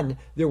chapter 1,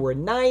 there were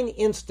 9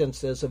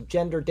 instances of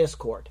gender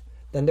discord.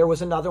 Then there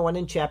was another one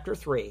in chapter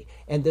 3,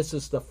 and this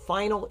is the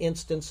final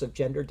instance of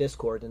gender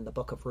discord in the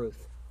book of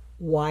Ruth.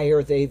 Why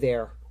are they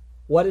there?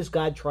 What is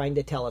God trying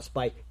to tell us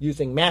by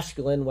using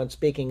masculine when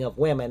speaking of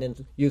women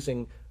and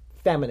using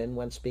feminine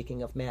when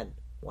speaking of men?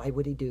 Why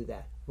would he do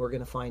that? We're going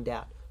to find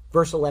out.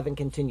 Verse 11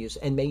 continues,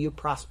 and may you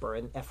prosper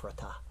in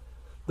Ephratah.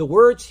 The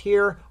words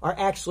here are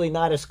actually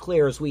not as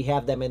clear as we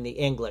have them in the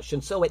English,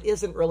 and so it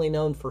isn't really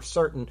known for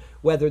certain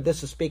whether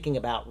this is speaking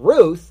about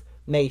Ruth,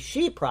 may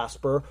she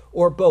prosper,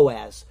 or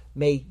Boaz,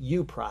 may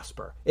you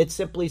prosper. It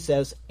simply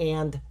says,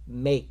 and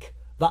make,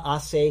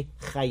 va'aseh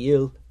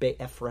chayil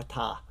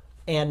be'Ephratah,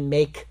 and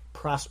make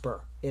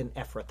prosper in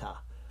Ephratah.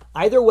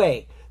 Either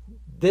way,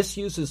 this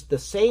uses the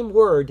same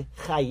word,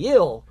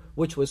 chayil,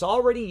 which was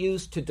already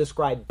used to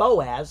describe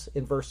Boaz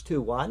in verse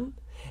 2:1,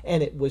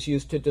 and it was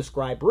used to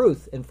describe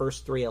Ruth in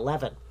verse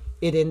 3:11.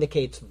 It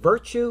indicates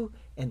virtue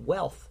and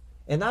wealth,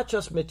 and not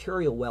just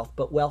material wealth,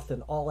 but wealth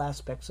in all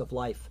aspects of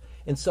life.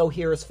 And so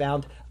here is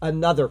found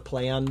another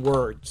play on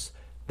words.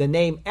 The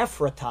name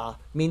Ephratah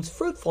means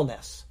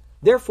fruitfulness.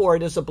 Therefore,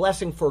 it is a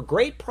blessing for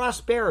great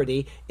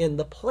prosperity in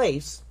the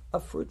place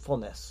of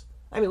fruitfulness.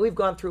 I mean, we've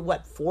gone through,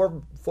 what,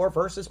 four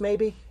verses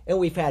maybe? And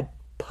we've had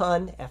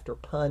pun after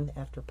pun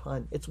after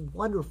pun. It's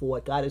wonderful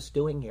what God is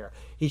doing here.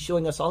 He's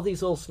showing us all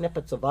these little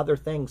snippets of other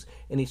things,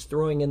 and he's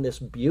throwing in this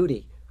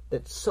beauty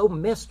that's so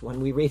missed when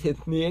we read it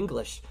in the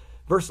English.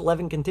 Verse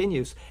 11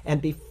 continues,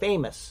 and be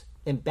famous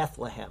in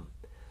Bethlehem.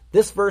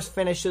 This verse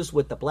finishes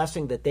with the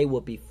blessing that they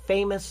will be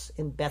famous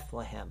in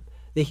Bethlehem.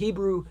 The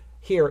Hebrew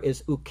here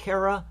is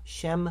ukera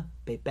Shem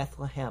be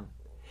Bethlehem,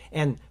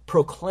 and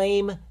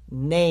proclaim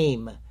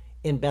name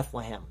in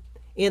Bethlehem.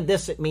 In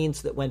this, it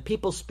means that when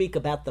people speak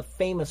about the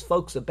famous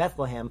folks of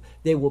Bethlehem,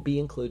 they will be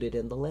included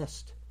in the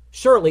list.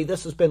 Surely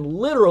this has been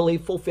literally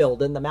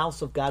fulfilled in the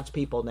mouths of God's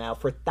people now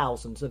for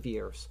thousands of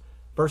years.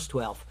 Verse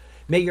 12,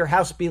 may your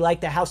house be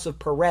like the house of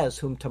Perez,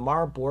 whom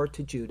Tamar bore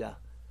to Judah.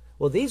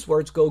 Well, these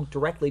words go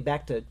directly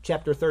back to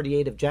chapter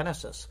 38 of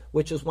Genesis,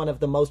 which is one of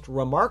the most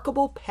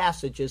remarkable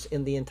passages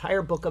in the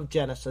entire book of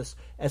Genesis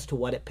as to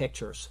what it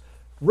pictures.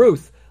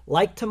 Ruth,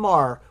 like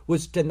Tamar,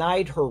 was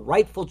denied her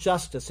rightful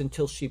justice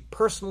until she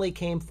personally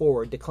came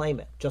forward to claim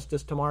it, just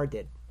as Tamar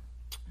did.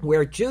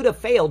 Where Judah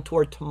failed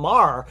toward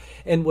Tamar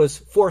and was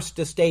forced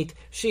to state,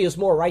 she is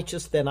more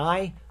righteous than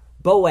I,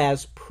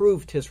 Boaz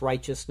proved his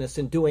righteousness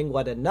in doing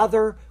what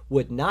another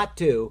would not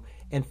do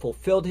and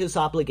fulfilled his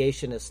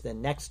obligation as the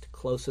next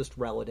closest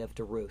relative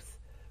to Ruth.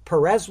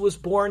 Perez was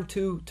born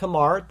to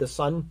Tamar, the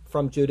son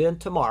from Judah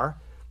and Tamar,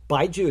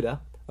 by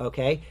Judah,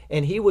 okay?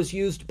 And he was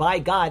used by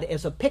God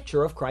as a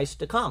picture of Christ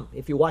to come.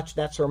 If you watch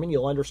that sermon,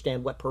 you'll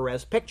understand what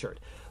Perez pictured.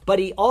 But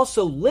he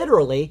also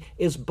literally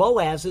is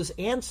Boaz's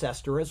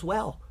ancestor as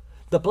well.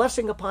 The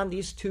blessing upon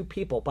these two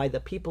people by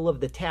the people of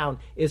the town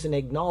is an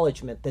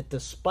acknowledgement that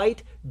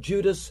despite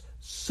Judah's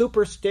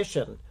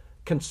superstition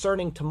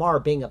concerning Tamar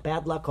being a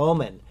bad luck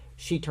omen,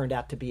 she turned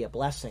out to be a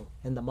blessing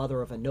and the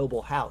mother of a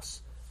noble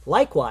house.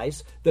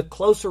 Likewise, the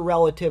closer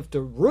relative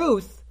to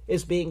Ruth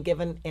is being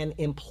given an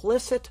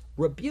implicit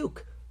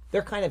rebuke.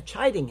 They're kind of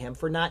chiding him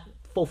for not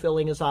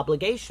fulfilling his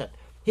obligation.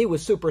 He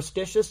was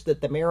superstitious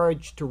that the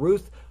marriage to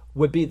Ruth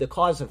would be the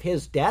cause of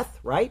his death,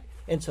 right?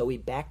 And so he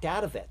backed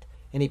out of it.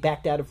 And he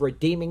backed out of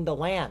redeeming the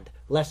land,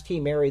 lest he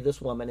marry this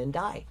woman and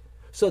die.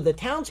 So the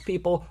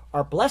townspeople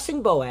are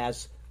blessing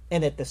Boaz,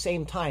 and at the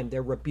same time,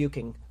 they're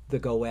rebuking the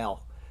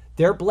Goel.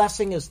 Their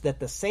blessing is that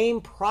the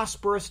same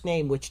prosperous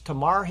name which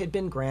Tamar had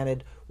been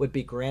granted would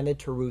be granted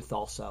to Ruth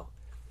also.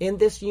 In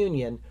this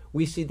union,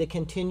 we see the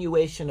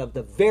continuation of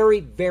the very,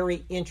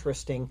 very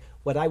interesting,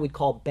 what I would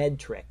call bed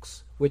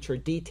tricks, which are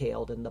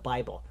detailed in the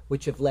Bible,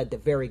 which have led to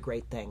very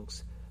great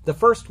things. The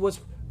first was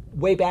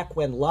way back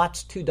when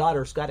Lot's two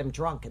daughters got him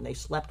drunk and they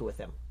slept with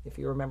him, if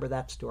you remember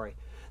that story.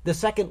 The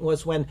second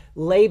was when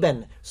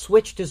Laban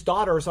switched his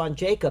daughters on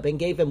Jacob and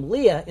gave him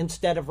Leah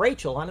instead of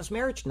Rachel on his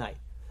marriage night.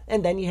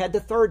 And then you had the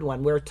third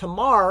one where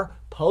Tamar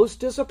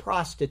posed as a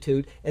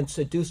prostitute and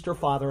seduced her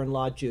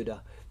father-in-law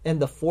Judah. And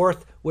the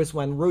fourth was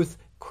when Ruth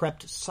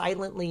crept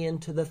silently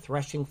into the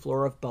threshing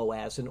floor of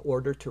Boaz in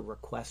order to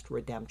request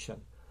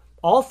redemption.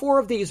 All four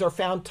of these are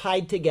found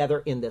tied together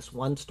in this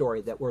one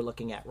story that we're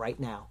looking at right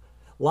now.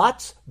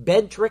 Lot's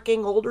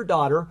bed-tricking older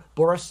daughter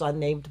bore a son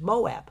named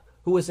Moab,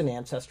 who was an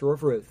ancestor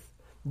of Ruth.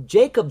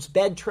 Jacob's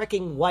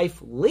bed-tricking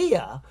wife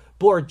Leah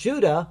bore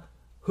Judah,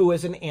 who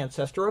is an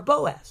ancestor of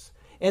Boaz.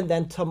 And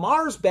then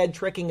Tamar's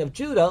bed-tricking of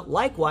Judah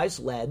likewise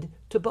led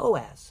to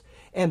Boaz.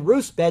 And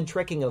Ruth's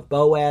bed-tricking of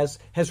Boaz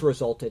has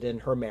resulted in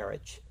her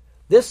marriage.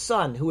 This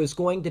son who is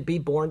going to be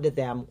born to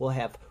them will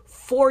have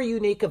four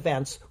unique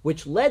events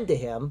which led to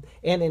him,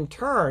 and in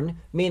turn,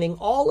 meaning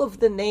all of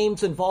the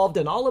names involved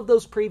in all of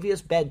those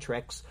previous bed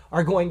tricks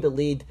are going to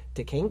lead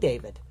to King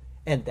David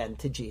and then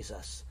to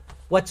Jesus.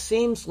 What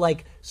seems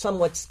like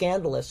somewhat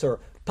scandalous or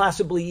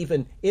possibly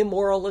even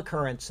immoral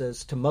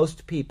occurrences to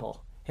most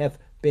people have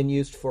been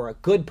used for a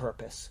good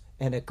purpose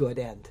and a good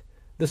end.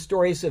 The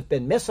stories have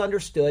been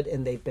misunderstood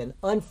and they've been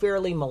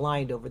unfairly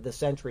maligned over the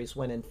centuries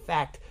when in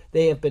fact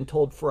they have been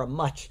told for a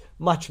much,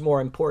 much more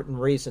important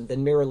reason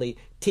than merely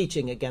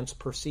teaching against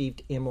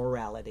perceived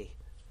immorality.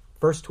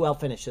 Verse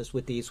 12 finishes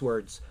with these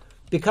words,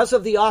 because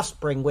of the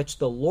offspring which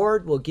the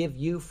Lord will give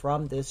you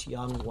from this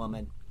young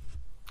woman.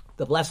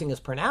 The blessing is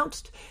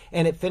pronounced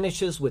and it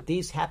finishes with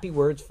these happy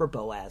words for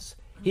Boaz.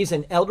 He's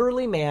an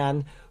elderly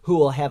man who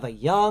will have a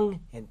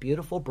young and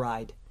beautiful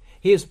bride.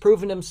 He has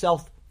proven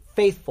himself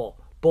faithful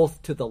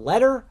both to the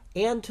letter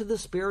and to the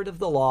spirit of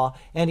the law,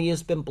 and he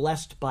has been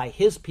blessed by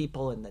his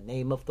people in the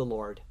name of the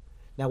Lord.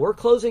 Now we're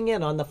closing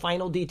in on the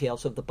final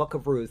details of the book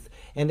of Ruth,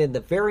 and in the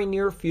very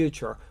near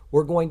future,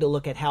 we're going to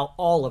look at how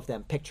all of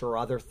them picture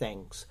other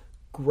things,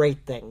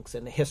 great things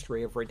in the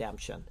history of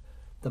redemption.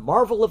 The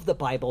marvel of the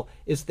Bible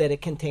is that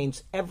it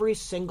contains every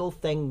single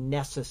thing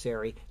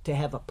necessary to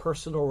have a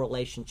personal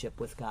relationship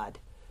with God.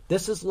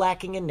 This is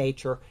lacking in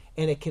nature,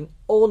 and it can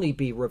only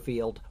be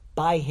revealed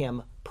by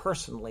him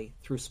personally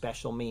through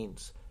special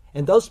means.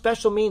 And those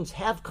special means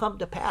have come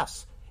to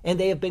pass, and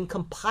they have been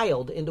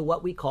compiled into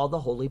what we call the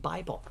Holy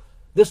Bible.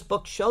 This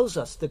book shows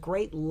us the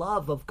great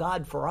love of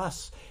God for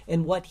us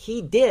and what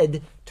he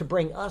did to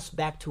bring us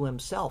back to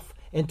himself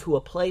and to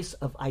a place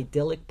of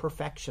idyllic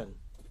perfection.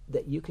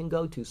 that you can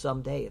go to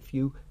someday if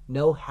you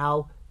know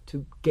how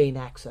to gain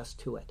access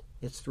to it.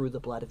 It's through the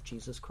blood of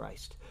Jesus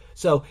Christ.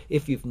 So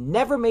if you've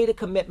never made a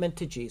commitment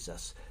to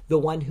Jesus, the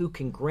one who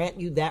can grant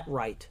you that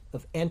right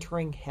of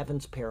entering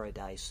heaven's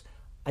paradise,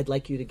 I'd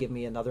like you to give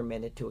me another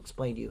minute to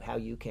explain to you how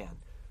you can.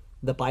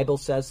 The Bible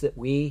says that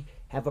we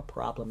have a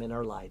problem in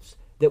our lives,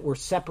 that we're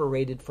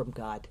separated from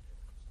God.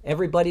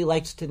 Everybody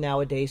likes to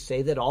nowadays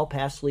say that all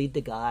paths lead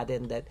to God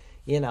and that,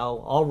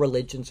 all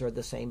religions are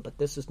the same, but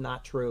this is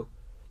not true.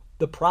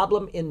 The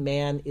problem in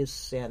man is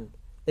sin.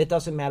 It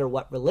doesn't matter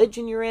what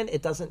religion you're in.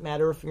 It doesn't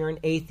matter if you're an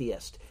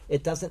atheist.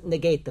 It doesn't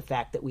negate the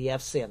fact that we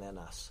have sin in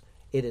us.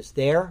 It is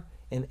there,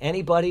 and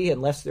anybody,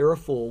 unless they're a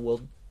fool,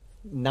 will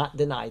not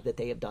deny that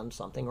they have done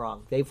something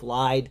wrong. They've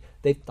lied.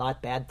 They've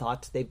thought bad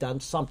thoughts. They've done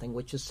something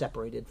which is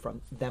separated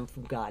from them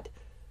from God.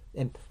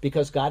 And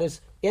because God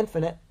is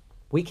infinite,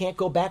 we can't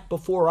go back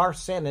before our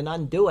sin and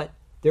undo it.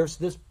 There's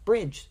this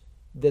bridge,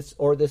 this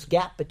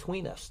gap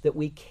between us that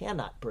we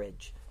cannot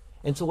bridge.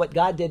 And so what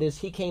God did is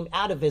he came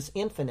out of his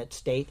infinite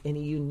state and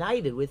he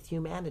united with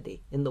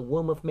humanity in the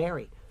womb of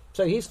Mary.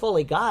 So he's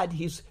fully God.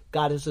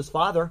 God is his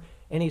father,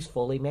 and he's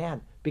fully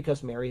man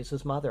because Mary is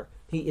his mother.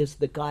 He is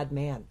the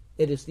God-man.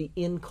 It is the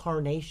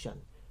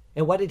incarnation.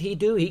 And what did he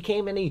do? He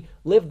came and he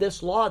lived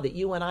this law that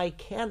you and I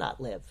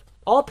cannot live.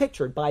 All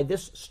pictured by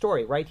this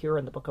story right here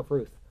in the book of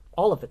Ruth.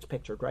 All of it's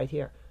pictured right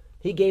here.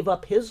 He gave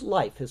up his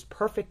life, his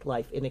perfect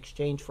life, in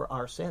exchange for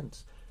our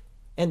sins.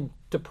 And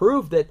to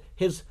prove that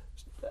his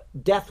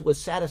death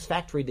was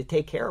satisfactory to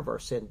take care of our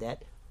sin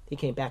debt, he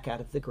came back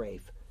out of the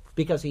grave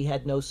because he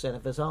had no sin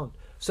of his own.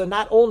 So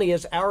not only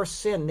is our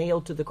sin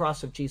nailed to the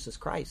cross of Jesus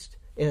Christ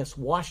and it's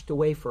washed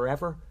away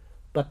forever,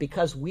 but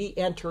because we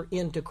enter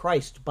into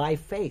Christ by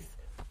faith,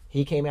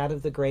 he came out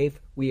of the grave,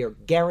 we are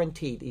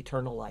guaranteed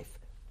eternal life.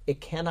 It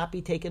cannot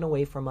be taken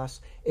away from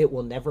us. It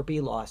will never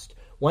be lost.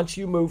 Once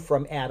you move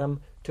from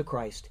Adam to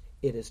Christ,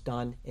 it is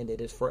done and it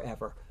is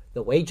forever.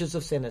 The wages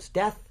of sin is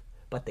death,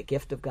 but the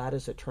gift of God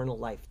is eternal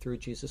life through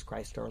Jesus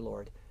Christ our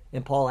Lord.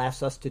 And Paul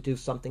asks us to do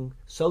something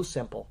so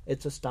simple.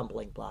 It's a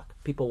stumbling block.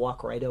 People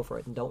walk right over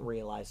it and don't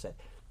realize it.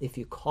 If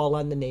you call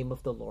on the name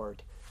of the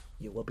Lord,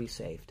 you will be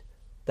saved.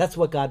 That's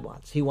what God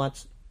wants. He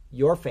wants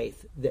your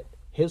faith that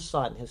his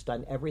Son has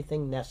done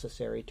everything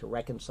necessary to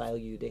reconcile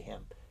you to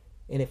him.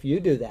 And if you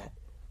do that,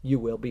 you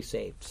will be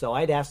saved. So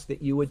I'd ask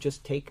that you would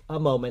just take a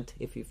moment,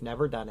 if you've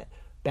never done it,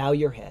 bow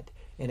your head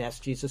and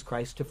ask Jesus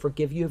Christ to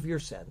forgive you of your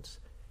sins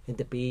and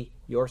to be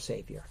your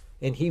Savior.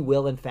 And he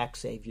will, in fact,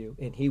 save you.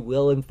 And he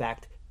will, in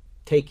fact,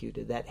 take you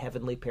to that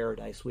heavenly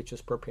paradise which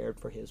is prepared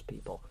for his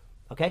people.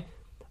 Okay?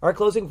 Our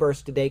closing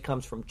verse today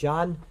comes from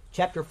John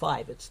chapter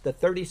 5. It's the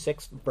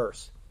 36th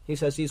verse. He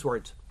says these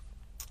words.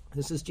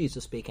 This is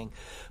Jesus speaking.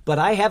 But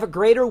I have a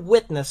greater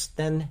witness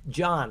than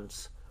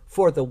John's.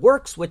 For the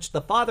works which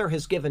the Father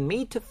has given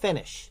me to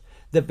finish,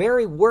 the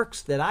very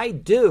works that I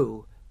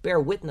do bear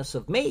witness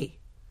of me,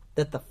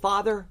 that the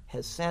Father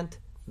has sent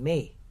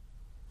me.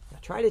 Now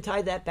try to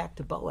tie that back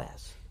to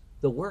Boaz.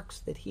 The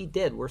works that he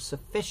did were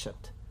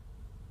sufficient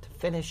to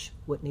finish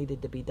what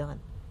needed to be done.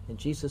 And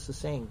Jesus is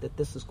saying that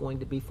this is going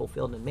to be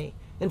fulfilled in me.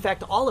 In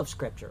fact, all of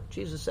Scripture,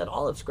 Jesus said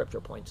all of Scripture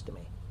points to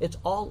me. It's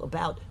all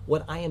about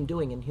what I am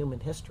doing in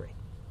human history.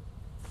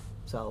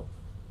 So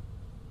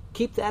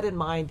keep that in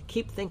mind.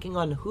 Keep thinking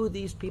on who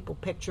these people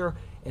picture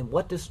and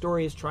what this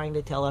story is trying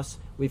to tell us.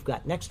 We've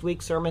got next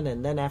week's sermon,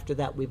 and then after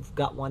that we've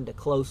got one to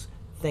close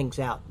things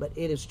out. But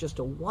it is just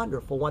a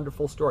wonderful,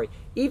 wonderful story.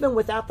 Even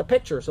without the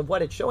pictures of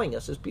what it's showing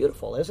us is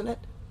beautiful, isn't it?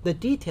 The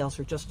details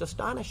are just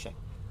astonishing.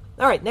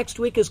 All right, next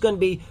week is going to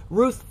be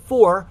Ruth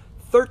 4,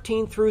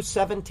 13 through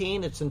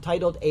 17. It's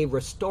entitled A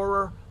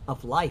Restorer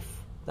of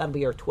Life. That'll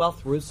be our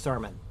 12th Ruth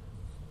sermon.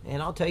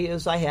 And I'll tell you,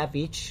 as I have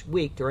each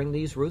week during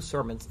these Ruth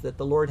sermons, that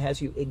the Lord has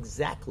you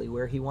exactly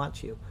where he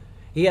wants you.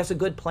 He has a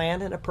good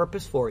plan and a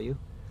purpose for you.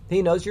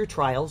 He knows your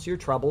trials, your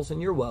troubles,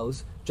 and your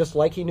woes, just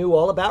like he knew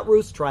all about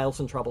Ruth's trials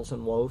and troubles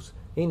and woes.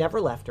 He never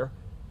left her.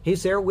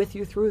 He's there with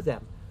you through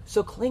them.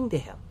 So cling to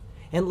him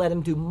and let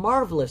him do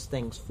marvelous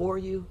things for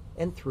you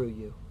and through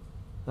you.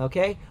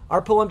 Okay?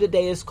 Our poem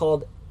today is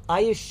called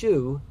I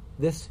Eschew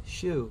This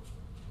Shoe.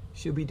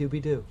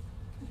 Shooby-dooby-doo.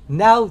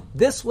 Now,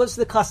 this was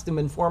the custom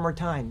in former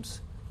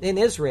times in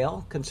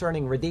Israel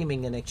concerning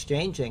redeeming and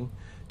exchanging,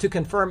 to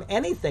confirm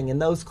anything in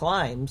those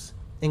climes,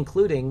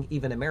 including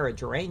even a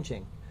marriage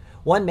arranging.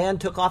 One man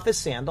took off his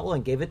sandal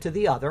and gave it to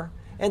the other,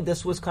 and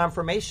this was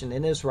confirmation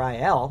in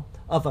Israel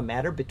of a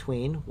matter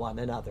between one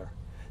another.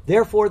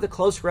 Therefore the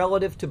close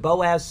relative to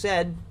Boaz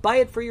said, "Buy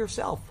it for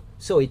yourself."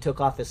 So he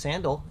took off his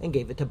sandal and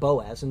gave it to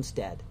Boaz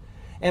instead.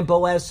 And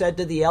Boaz said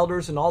to the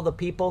elders and all the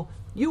people,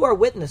 "You are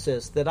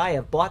witnesses that I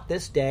have bought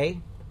this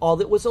day all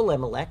that was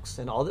Elimelech's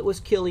and all that was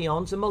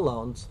Chilion's and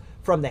Malon's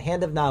from the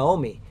hand of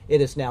Naomi.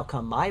 It has now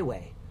come my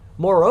way.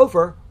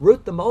 Moreover,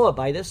 Ruth the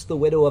Moabitess, the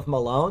widow of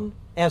Malon,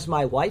 as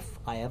my wife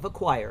I have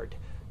acquired,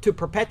 to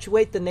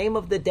perpetuate the name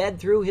of the dead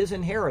through his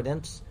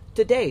inheritance.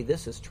 Today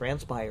this has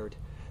transpired,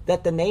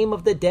 that the name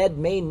of the dead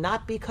may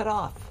not be cut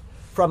off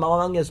from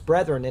among his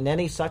brethren in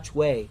any such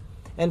way,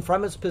 and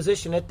from his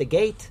position at the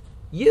gate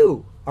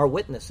You are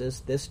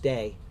witnesses this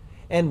day.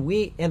 And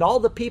we and all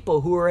the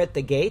people who were at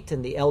the gate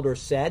and the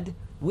elders said,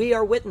 We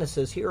are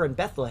witnesses here in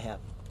Bethlehem,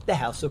 the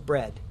house of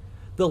bread.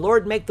 The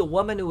Lord make the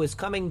woman who is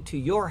coming to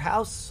your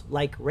house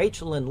like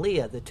Rachel and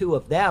Leah, the two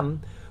of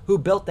them, who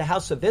built the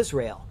house of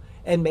Israel.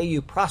 And may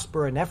you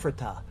prosper in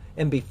Ephrathah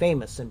and be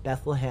famous in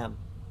Bethlehem.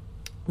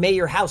 May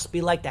your house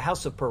be like the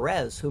house of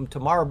Perez, whom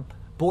Tamar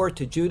bore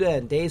to Judah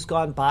in days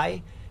gone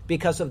by,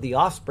 because of the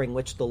offspring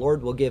which the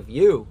Lord will give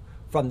you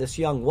from this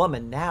young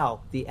woman,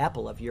 now the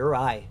apple of your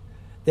eye.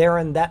 There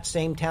in that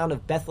same town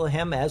of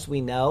Bethlehem, as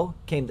we know,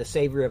 came the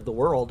Savior of the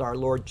world, our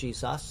Lord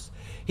Jesus.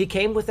 He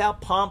came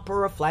without pomp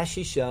or a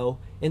flashy show.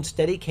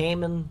 Instead, he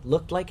came and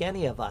looked like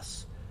any of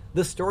us.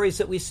 The stories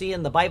that we see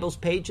in the Bible's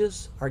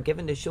pages are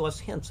given to show us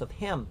hints of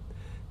him.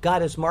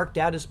 God has marked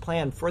out his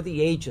plan for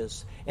the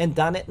ages and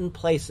done it in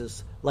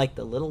places like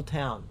the little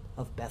town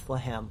of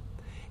Bethlehem.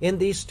 In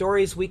these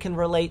stories, we can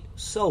relate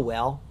so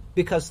well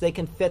because they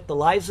can fit the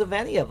lives of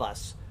any of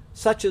us.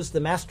 Such is the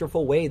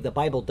masterful way the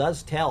Bible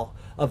does tell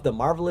of the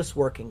marvelous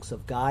workings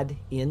of God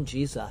in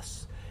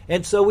Jesus.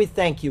 And so we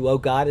thank you, O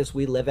God, as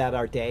we live out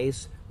our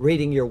days,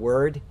 reading your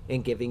word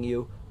and giving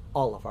you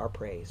all of our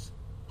praise.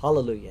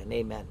 Hallelujah and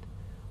amen.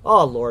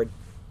 Oh, Lord,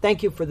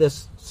 thank you for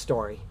this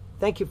story.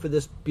 Thank you for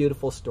this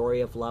beautiful story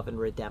of love and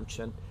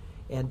redemption.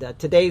 And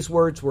today's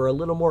words were a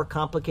little more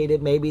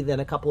complicated maybe than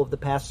a couple of the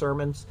past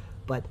sermons,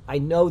 but I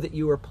know that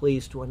you are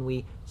pleased when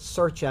we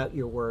search out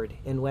your word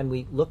and when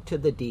we look to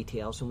the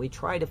details and we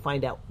try to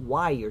find out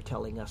why you're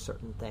telling us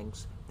certain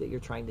things that you're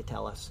trying to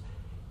tell us.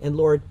 And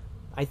Lord,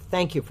 I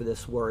thank you for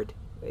this word.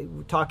 We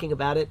were talking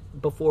about it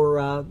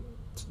before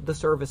the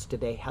service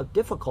today, how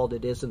difficult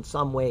it is in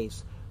some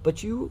ways.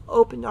 But you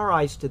open our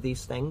eyes to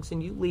these things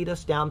and you lead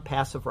us down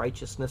paths of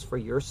righteousness for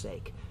your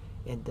sake.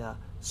 And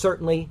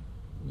certainly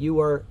you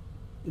are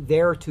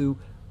there to,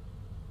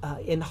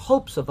 in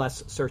hopes of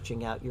us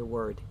searching out your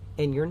word.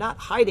 And you're not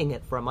hiding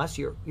it from us.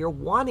 You're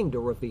wanting to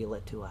reveal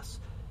it to us.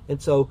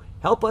 And so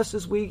help us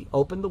as we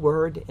open the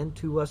word and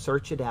to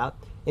search it out.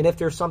 And if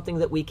there's something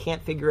that we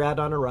can't figure out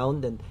on our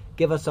own, then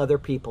give us other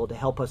people to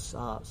help us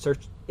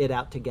search it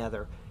out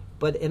together.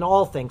 But in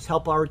all things,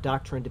 help our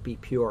doctrine to be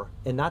pure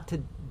and not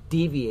to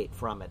deviate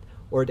from it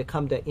or to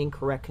come to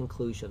incorrect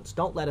conclusions.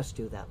 Don't let us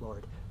do that,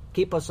 Lord.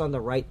 Keep us on the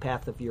right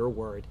path of your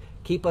word.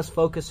 Keep us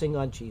focusing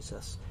on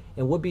Jesus.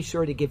 And we'll be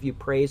sure to give you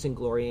praise and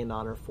glory and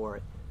honor for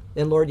it.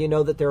 And Lord, you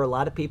know that there are a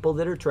lot of people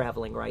that are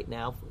traveling right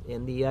now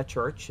in the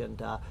church,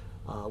 and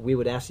we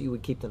would ask that you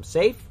would keep them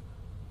safe,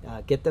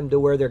 get them to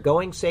where they're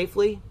going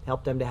safely,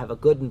 help them to have a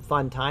good and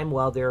fun time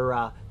while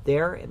they're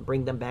there, and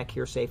bring them back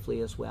here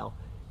safely as well.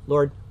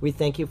 Lord, we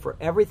thank you for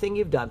everything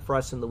you've done for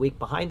us in the week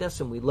behind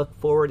us, and we look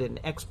forward in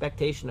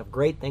expectation of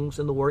great things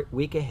in the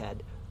week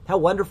ahead. How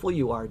wonderful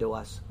you are to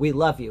us. We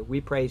love you.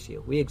 We praise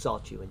you. We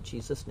exalt you. In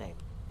Jesus' name,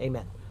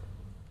 amen.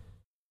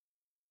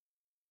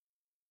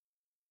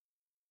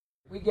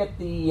 We get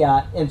the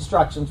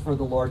instructions for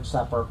the Lord's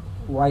Supper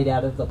right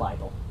out of the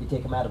Bible. We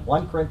take them out of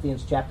 1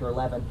 Corinthians chapter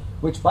 11,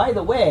 which, by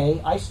the way,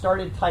 I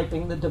started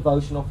typing the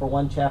devotional for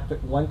 1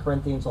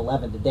 Corinthians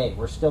 11 today.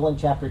 We're still in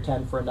chapter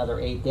 10 for another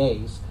 8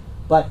 days,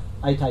 but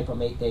I type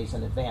them 8 days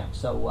in advance.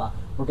 So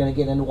we're going to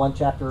get into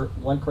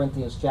 1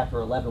 Corinthians chapter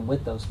 11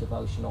 with those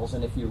devotionals,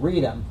 and if you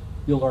read them,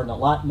 you'll learn a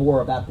lot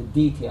more about the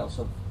details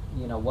of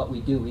what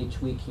we do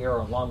each week here,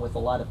 along with a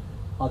lot of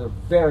other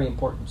very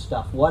important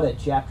stuff. What a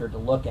chapter to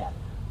look at.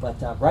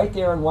 But right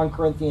there in 1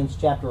 Corinthians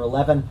chapter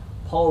 11,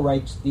 Paul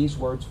writes these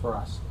words for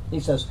us.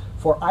 He says,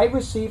 For I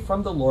received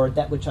from the Lord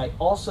that which I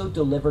also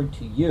delivered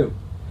to you,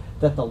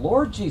 that the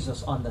Lord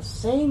Jesus, on the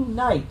same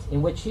night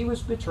in which he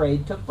was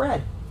betrayed, took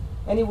bread.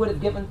 And he would have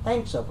given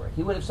thanks over it.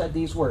 He would have said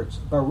these words,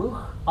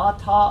 Baruch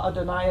atah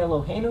Adonai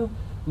Eloheinu,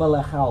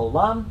 melech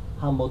haolam,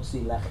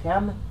 hamotzi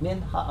lechem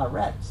min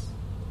haaretz.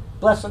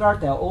 Blessed art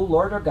thou, O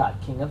Lord our God,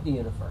 King of the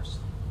universe,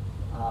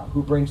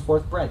 who brings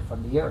forth bread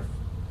from the earth.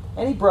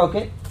 And he broke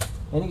it,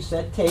 and he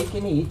said, Take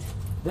and eat.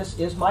 This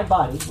is my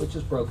body, which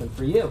is broken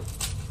for you.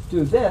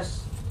 Do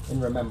this in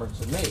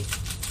remembrance of me.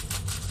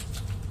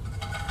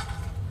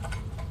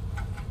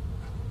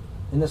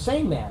 In the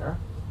same manner,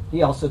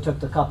 he also took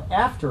the cup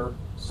after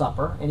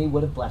supper, and he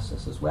would have blessed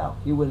us as well.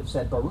 He would have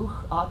said,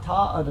 Baruch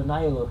atah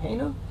Adonai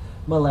Eloheinu,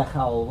 melech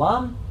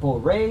haolam,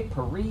 borei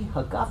peri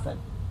hagafen.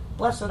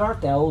 Blessed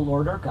art thou, O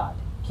Lord our God,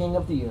 King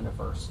of the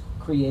universe,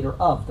 creator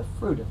of the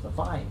fruit of the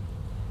vine.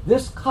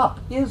 This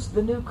cup is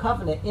the new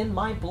covenant in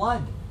my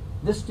blood.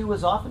 This do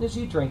as often as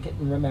you drink it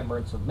in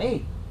remembrance of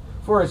me.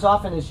 For as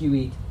often as you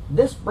eat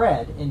this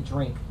bread and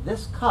drink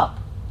this cup,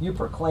 you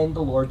proclaim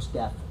the Lord's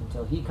death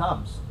until he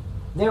comes.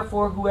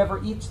 Therefore,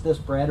 whoever eats this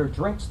bread or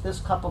drinks this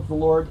cup of the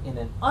Lord in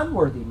an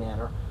unworthy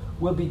manner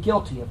will be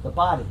guilty of the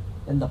body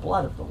and the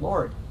blood of the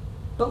Lord.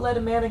 But let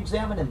a man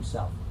examine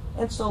himself,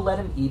 and so let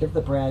him eat of the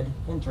bread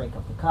and drink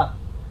of the cup.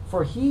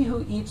 For he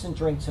who eats and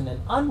drinks in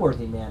an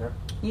unworthy manner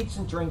eats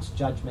and drinks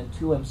judgment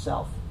to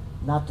himself,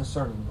 not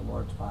discerning the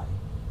Lord's body.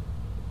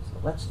 So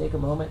let's take a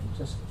moment and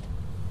just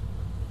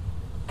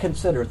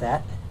consider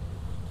that.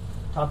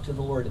 Talk to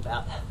the Lord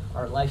about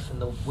our life in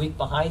the week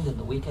behind and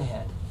the week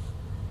ahead.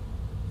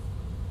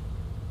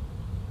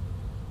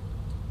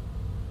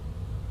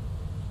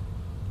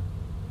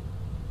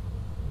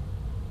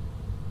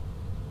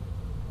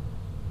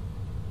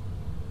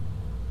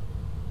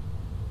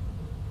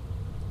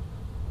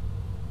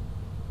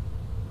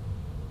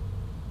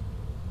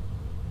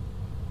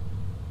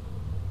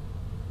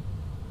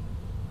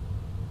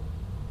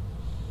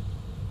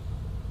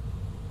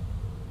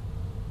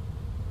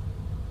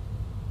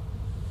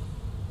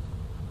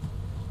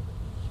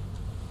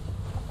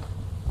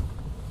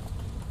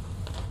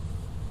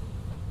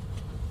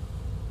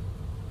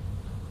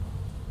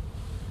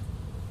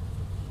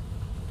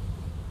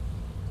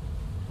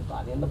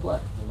 body and the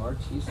blood of the Lord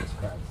Jesus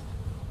Christ.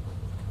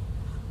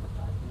 The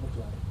body and the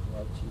blood of the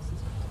Lord Jesus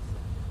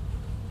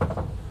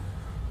Christ.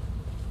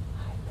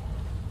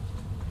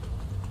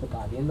 The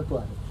body and the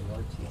blood of the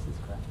Lord Jesus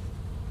Christ.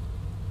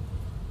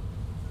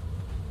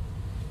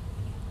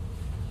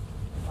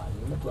 The body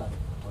and the blood of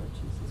the Lord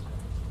Jesus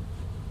Christ.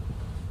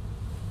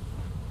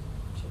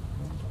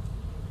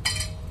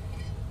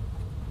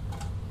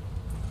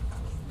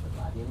 The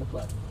body and the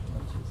blood of the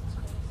Lord Jesus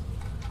Christ.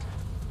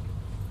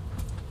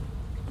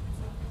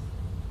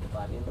 The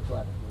body and the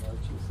blood of the Lord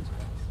Jesus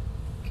Christ.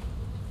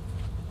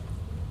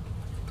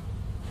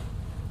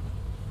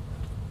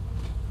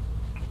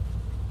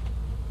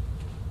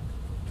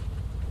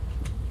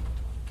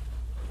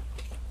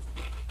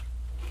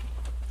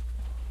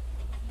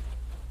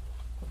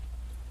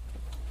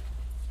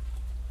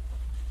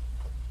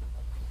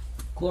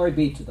 Glory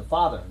be to the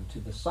Father, and to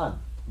the Son,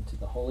 and to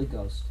the Holy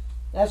Ghost,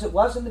 as it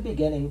was in the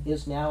beginning,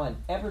 is now, and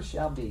ever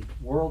shall be,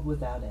 world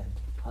without end.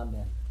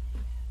 Amen.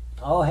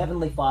 Oh,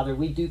 Heavenly Father,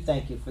 we do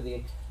thank you for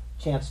the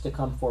chance to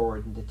come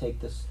forward and to take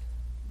this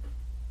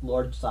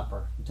Lord's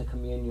Supper, and to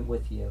communion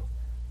with you.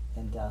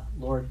 And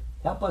Lord,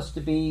 help us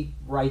to be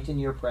right in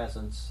your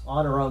presence.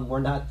 On our own, we're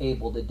not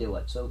able to do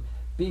it. So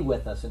be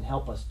with us and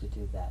help us to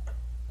do that.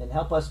 And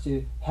help us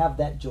to have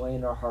that joy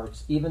in our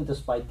hearts, even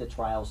despite the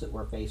trials that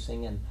we're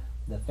facing and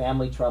the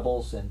family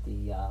troubles and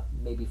the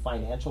maybe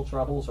financial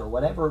troubles or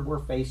whatever we're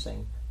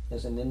facing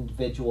as an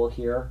individual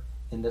here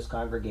in this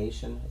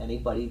congregation,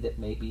 anybody that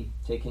may be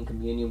taking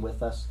communion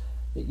with us,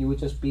 that you would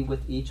just be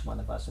with each one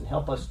of us and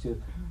help us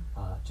to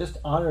just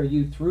honor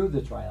you through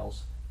the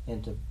trials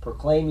and to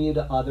proclaim you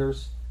to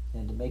others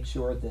and to make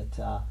sure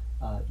that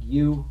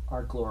you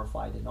are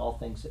glorified in all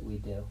things that we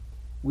do.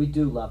 We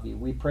do love you.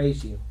 We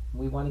praise you.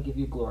 We want to give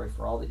you glory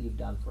for all that you've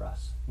done for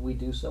us. We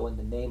do so in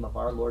the name of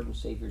our Lord and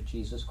Savior,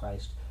 Jesus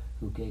Christ,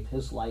 who gave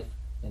his life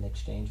in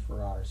exchange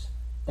for ours.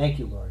 Thank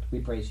you, Lord. We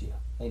praise you.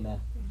 Amen.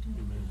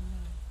 Amen.